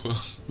l'eau, quoi.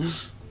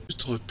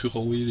 T'aurais pu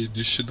renvoyer les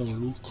déchets dans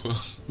l'eau, quoi.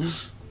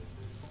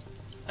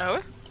 Ah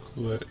ouais?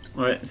 Ouais.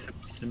 Ouais, c'est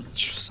possible.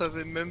 Je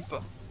savais même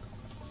pas.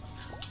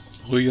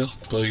 Regarde,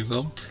 par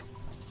exemple.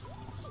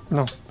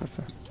 Non, pas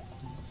ça.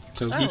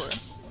 T'as Ah vu? ouais.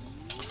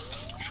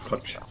 Je crois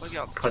que je Bah,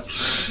 regarde.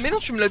 crache. Mais non,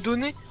 tu me l'as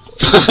donné.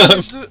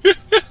 Deux.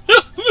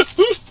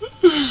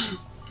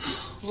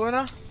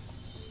 Voilà.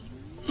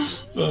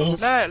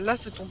 Ah, Là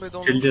c'est tombé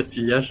dans Quel l'eau.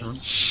 gaspillage, hein.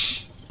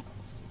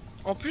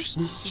 En plus,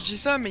 je dis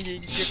ça, mais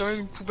il y a quand même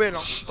une poubelle hein,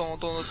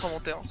 dans notre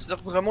inventaire.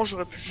 C'est-à-dire que vraiment,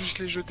 j'aurais pu juste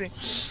les jeter.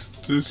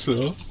 c'est ça.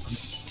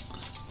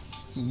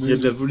 Il y a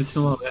de la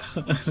pollution dans l'air.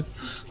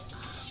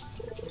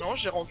 Non,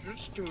 j'ai rendu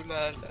ce que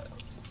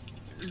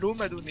l'eau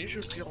m'a donné, je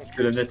lui ai rendu.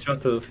 Que la nature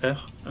t'a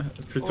offert.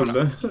 Plutôt Voilà.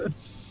 l'homme.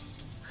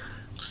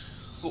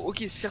 Bon,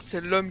 ok, certes,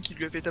 c'est l'homme qui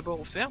lui avait d'abord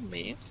offert,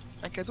 mais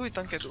un cadeau est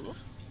un cadeau.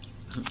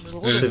 Je le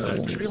Ouais, redonne,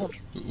 vrai. je lui ai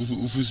rendu.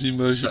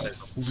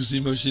 Vous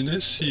imaginez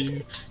si,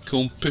 quand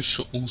on pêche,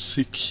 on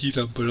sait qui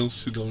l'a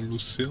balancé dans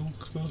l'océan,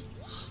 quoi?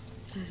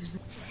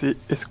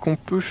 Est-ce qu'on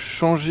peut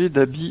changer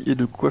d'habit et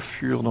de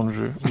coiffure dans le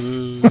jeu?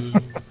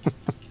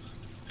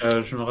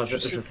 Je me rappelle,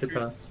 Je je sais sais plus.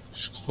 pas.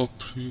 Je crois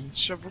plus.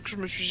 J'avoue que je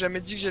me suis jamais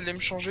dit que j'allais me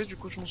changer, du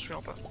coup, je m'en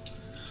souviens pas.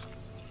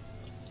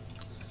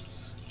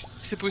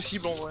 C'est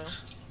possible en vrai. Hein.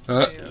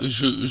 Ah, Mais,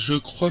 je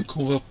crois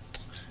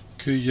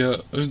qu'il y a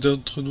un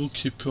d'entre nous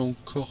qui peut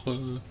encore,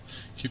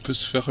 qui peut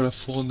se faire la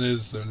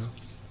fournaise, là.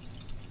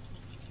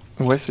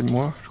 Ouais, c'est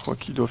moi, je crois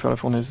qu'il doit faire la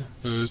fournaise.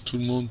 Tout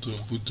le monde,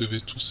 vous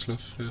devez tous la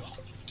faire.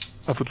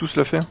 Ah, faut tous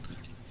la faire?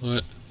 Ouais.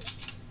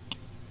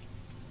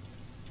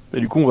 Et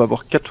du coup, on va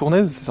avoir 4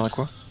 fournaises, ça sert à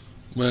quoi?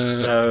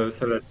 Mais,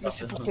 Ça va être mais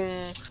c'est pour parfait.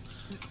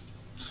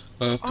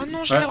 qu'on... ah, Oh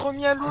non, je Ouais. l'ai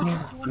remis à l'eau du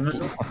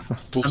coup.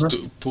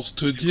 pour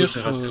te Du coup, dire,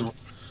 j'ai raté mon-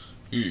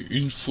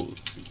 une fois,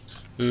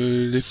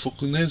 les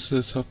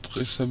fournaises,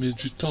 ça met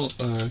du temps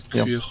à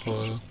cuire.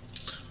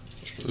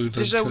 Dans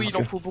Déjà le oui, il en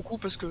Ok. faut beaucoup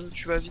parce que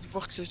tu vas vite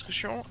voir que c'est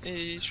chiant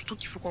et surtout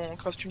qu'il faut qu'on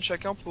crafte une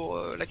chacun pour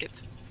la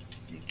quête.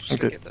 Tous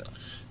Ok. la quête.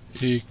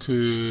 Et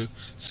que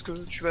Parce que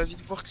tu vas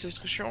vite voir que c'est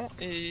chiant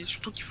et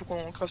surtout qu'il faut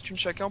qu'on crafte une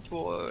chacun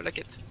pour la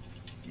quête.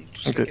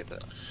 Tous Ok. la quête.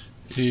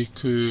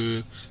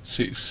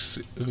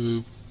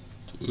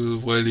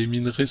 ouais, les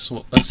minerais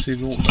sont assez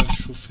longs à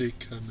chauffer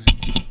quand même.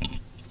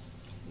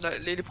 Là,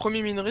 les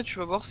premiers minerais, tu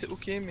vas voir, c'est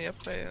ok, mais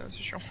après,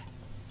 c'est chiant.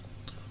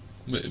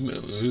 Mais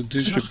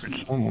déjà, J'ai plus de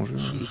son, mon jeu.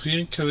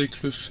 rien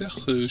qu'avec le fer,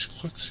 je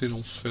crois que c'est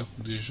l'enfer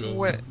déjà.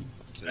 Ouais.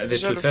 Avec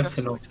Déjà, le le fer, fer, c'est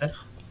c'est-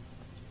 l'enfer.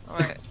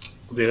 Ouais.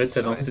 On dirait que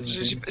t'as Ouais,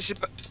 lancé une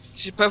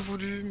j'ai pas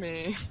voulu,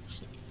 mais...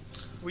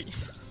 Oui.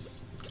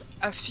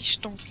 Affiche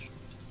tank.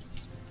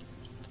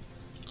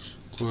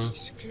 Quoi?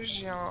 Est-ce que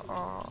j'ai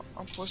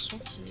un poisson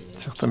qui...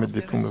 Certains mettent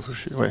des plombes à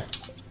faucher, ouais.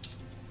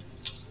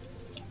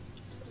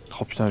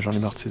 Oh putain, j'en ai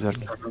marre de ces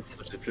algues. Ah mince,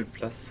 j'ai plus de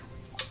place.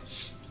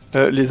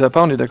 Les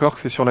appâts, on est d'accord que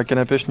c'est sur la canne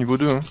à pêche niveau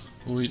 2, hein?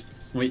 Oui.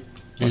 Oui.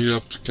 Et il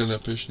a plus qu'un à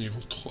pêche niveau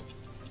 3.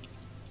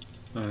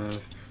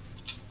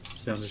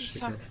 Pierre de C'est chez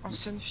ça, Glace. un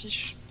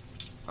sunfish.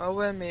 Ah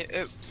ouais, mais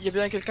il y a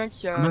bien quelqu'un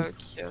qui mince.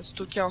 qui a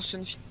stocké un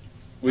sunfish.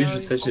 Oui, Ah je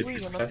sais, j'ai oui, plus il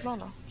y de en a place. plein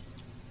là.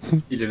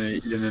 Il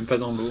est même pas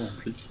dans l'eau en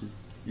plus.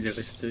 Il est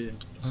resté.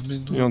 Ah mais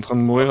Il est en non. train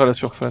de mourir à la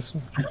surface.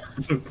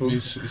 Le pauvre. Mais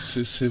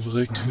c'est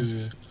vrai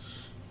que...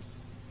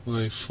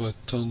 Ouais, il faut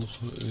attendre,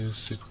 et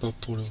c'est pas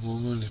pour le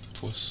moment les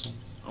poissons.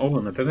 Oh,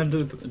 on a pas mal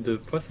de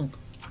poissons.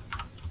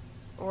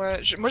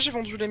 Ouais, moi j'ai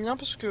vendu les miens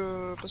parce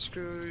que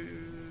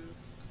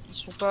ils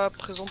sont pas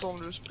présents dans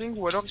le spring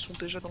ou alors ils sont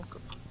déjà dans le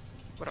coffre.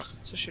 Voilà,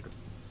 sachez-le.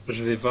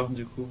 Je vais voir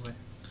du coup, ouais.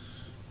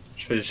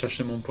 Je vais aller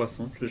chercher mon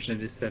poisson, je l'ai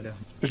laissé à l'air.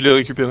 Je l'ai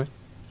récupéré,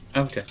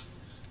 Ah, ok.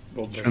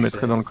 Bon, je le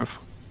mettrai dans le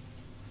coffre.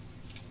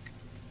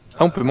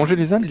 Ah, on peut Euh, manger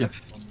les algues?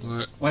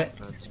 Ouais. Ouais,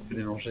 tu peux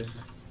les manger.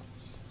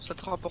 Ça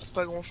te rapporte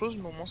pas grand chose,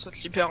 mais au moins ça te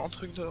libère un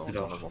truc dans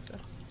Alors. l'inventaire.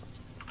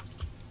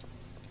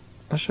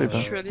 Ah, je savais Je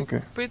pas. suis allé Ok.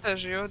 couper ta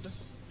géode,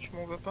 tu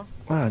m'en veux pas.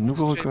 Ah,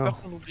 nouveau Parce que j'avais record.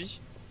 peur qu'on oublie.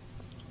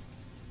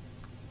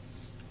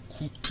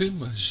 Couper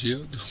ma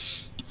géode.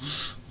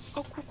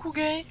 Oh coucou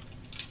gay.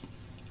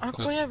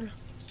 Incroyable.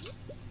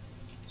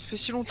 Ça fait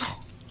si longtemps.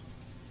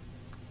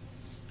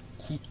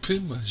 Couper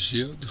ma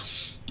géode.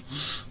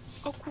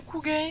 Oh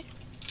coucou gay.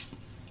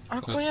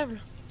 Incroyable.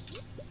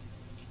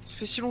 Ça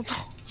fait si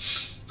longtemps.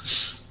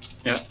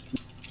 Fait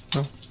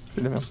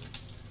de la merde.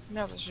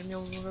 Merde, j'ai mis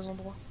au mauvais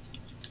endroit.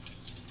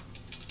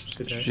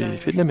 J'ai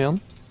fait de la merde.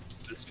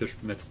 Est-ce que je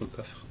peux mettre au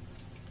coffre?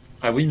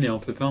 Ah oui, mais on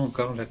peut pas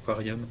encore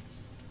l'aquarium.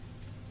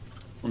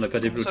 On n'a pas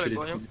Comment ça, débloqué les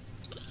l'aquarium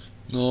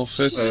produits. Non, en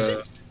fait,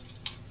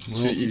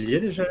 non, Il y est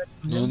déjà?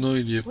 non,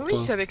 il y est Oui, pas. oui,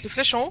 c'est avec les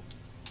flèches en haut.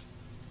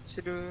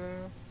 C'est le...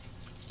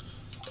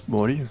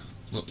 Bon, allez.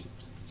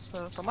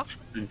 Ça marche?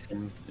 Il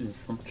me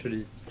semble que je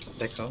l'ai.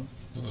 D'accord.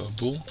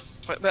 Bon.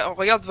 Ouais, bah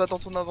regarde, va dans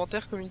ton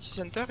inventaire Community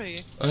Center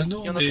et Ah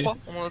non, il y en a mais... 3,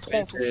 on en a 3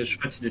 en tout. Et je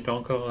crois qu'il n'est pas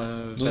encore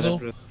Non,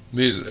 valable.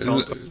 Mais Pas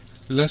encore.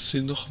 là,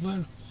 c'est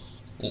normal.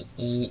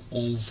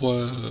 On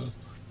voit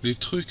les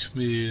trucs,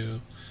 mais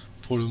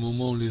pour le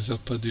moment, on les a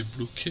pas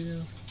débloqués.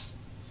 Hein.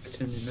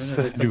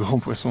 Ça, c'est du grand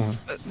poisson.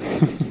 Hein.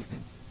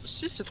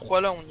 Si, ces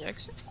 3 là, on y a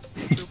accès.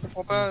 Je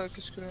comprends pas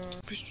qu'est-ce que...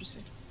 Plus tu sais.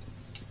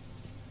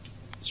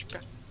 Super.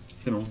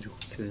 C'est bon, du coup,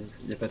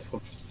 il n'y a pas de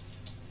problème.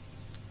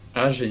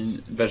 Ah, j'ai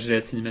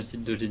la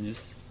cinématique de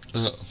Linus.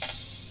 Ah,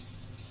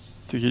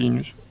 C'est qui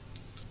Linus?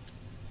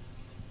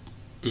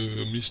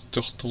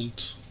 Mister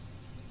Tante.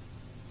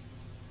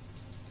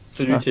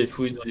 Celui Ah. qui est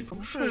fouillé dans les pompes.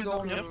 Je vais aller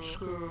dormir parce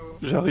que...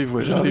 J'arrive,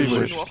 ouais,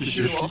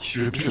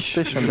 je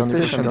pêche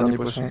un dernier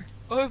poisson.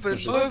 Oh,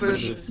 vas-y,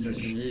 Je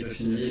finis, et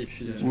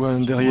puis... Ou un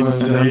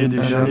dernier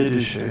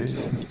déchet.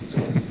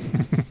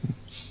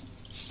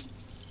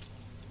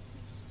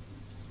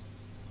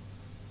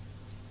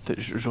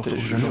 Je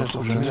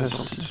retrouve jamais la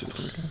sortie de ce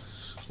truc.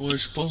 Ouais,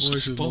 je pense que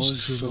je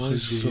ferai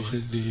je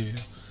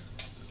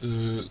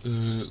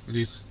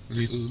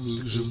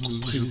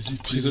couperai les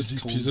épisodes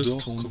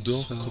quand on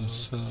dort comme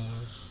ça.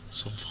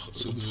 Ça me fera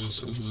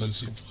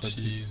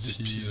des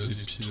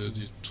épisodes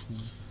et tout.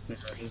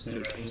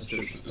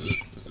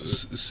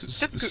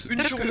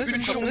 Peut-être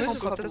qu'une journée, ça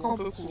sera peut-être un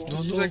peu court.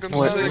 Non, Disais comme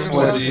ouais, ça, mais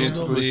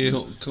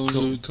quand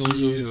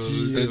je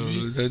dis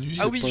la nuit,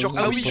 ah oui,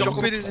 genre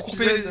couper les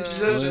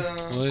épisodes,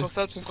 ouais. ça sera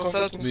ça,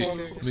 ton temps.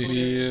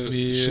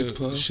 Mais je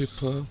sais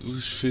pas, je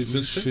fais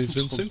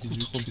 25 ou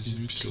 30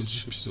 minutes l'épisode,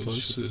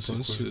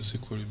 c'est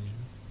quoi le mieux?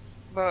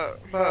 Bah,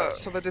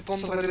 ça va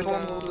dépendre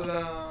de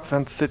la...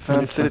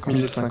 27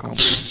 minutes 50.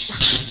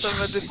 Ça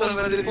va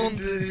dépendre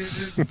de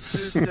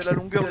la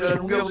longueur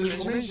de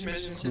journée,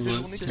 j'imagine. Si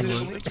c'est des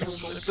journées qui vont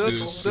durer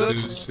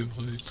d'autres. C'est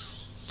vrai.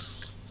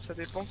 Ça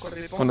dépend.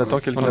 On attend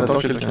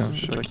quelqu'un,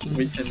 je sais pas qui.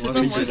 Oui, c'est moi.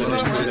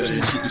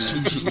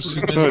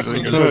 C'est pas moi, Je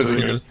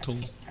rigole.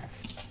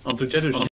 En tout cas, le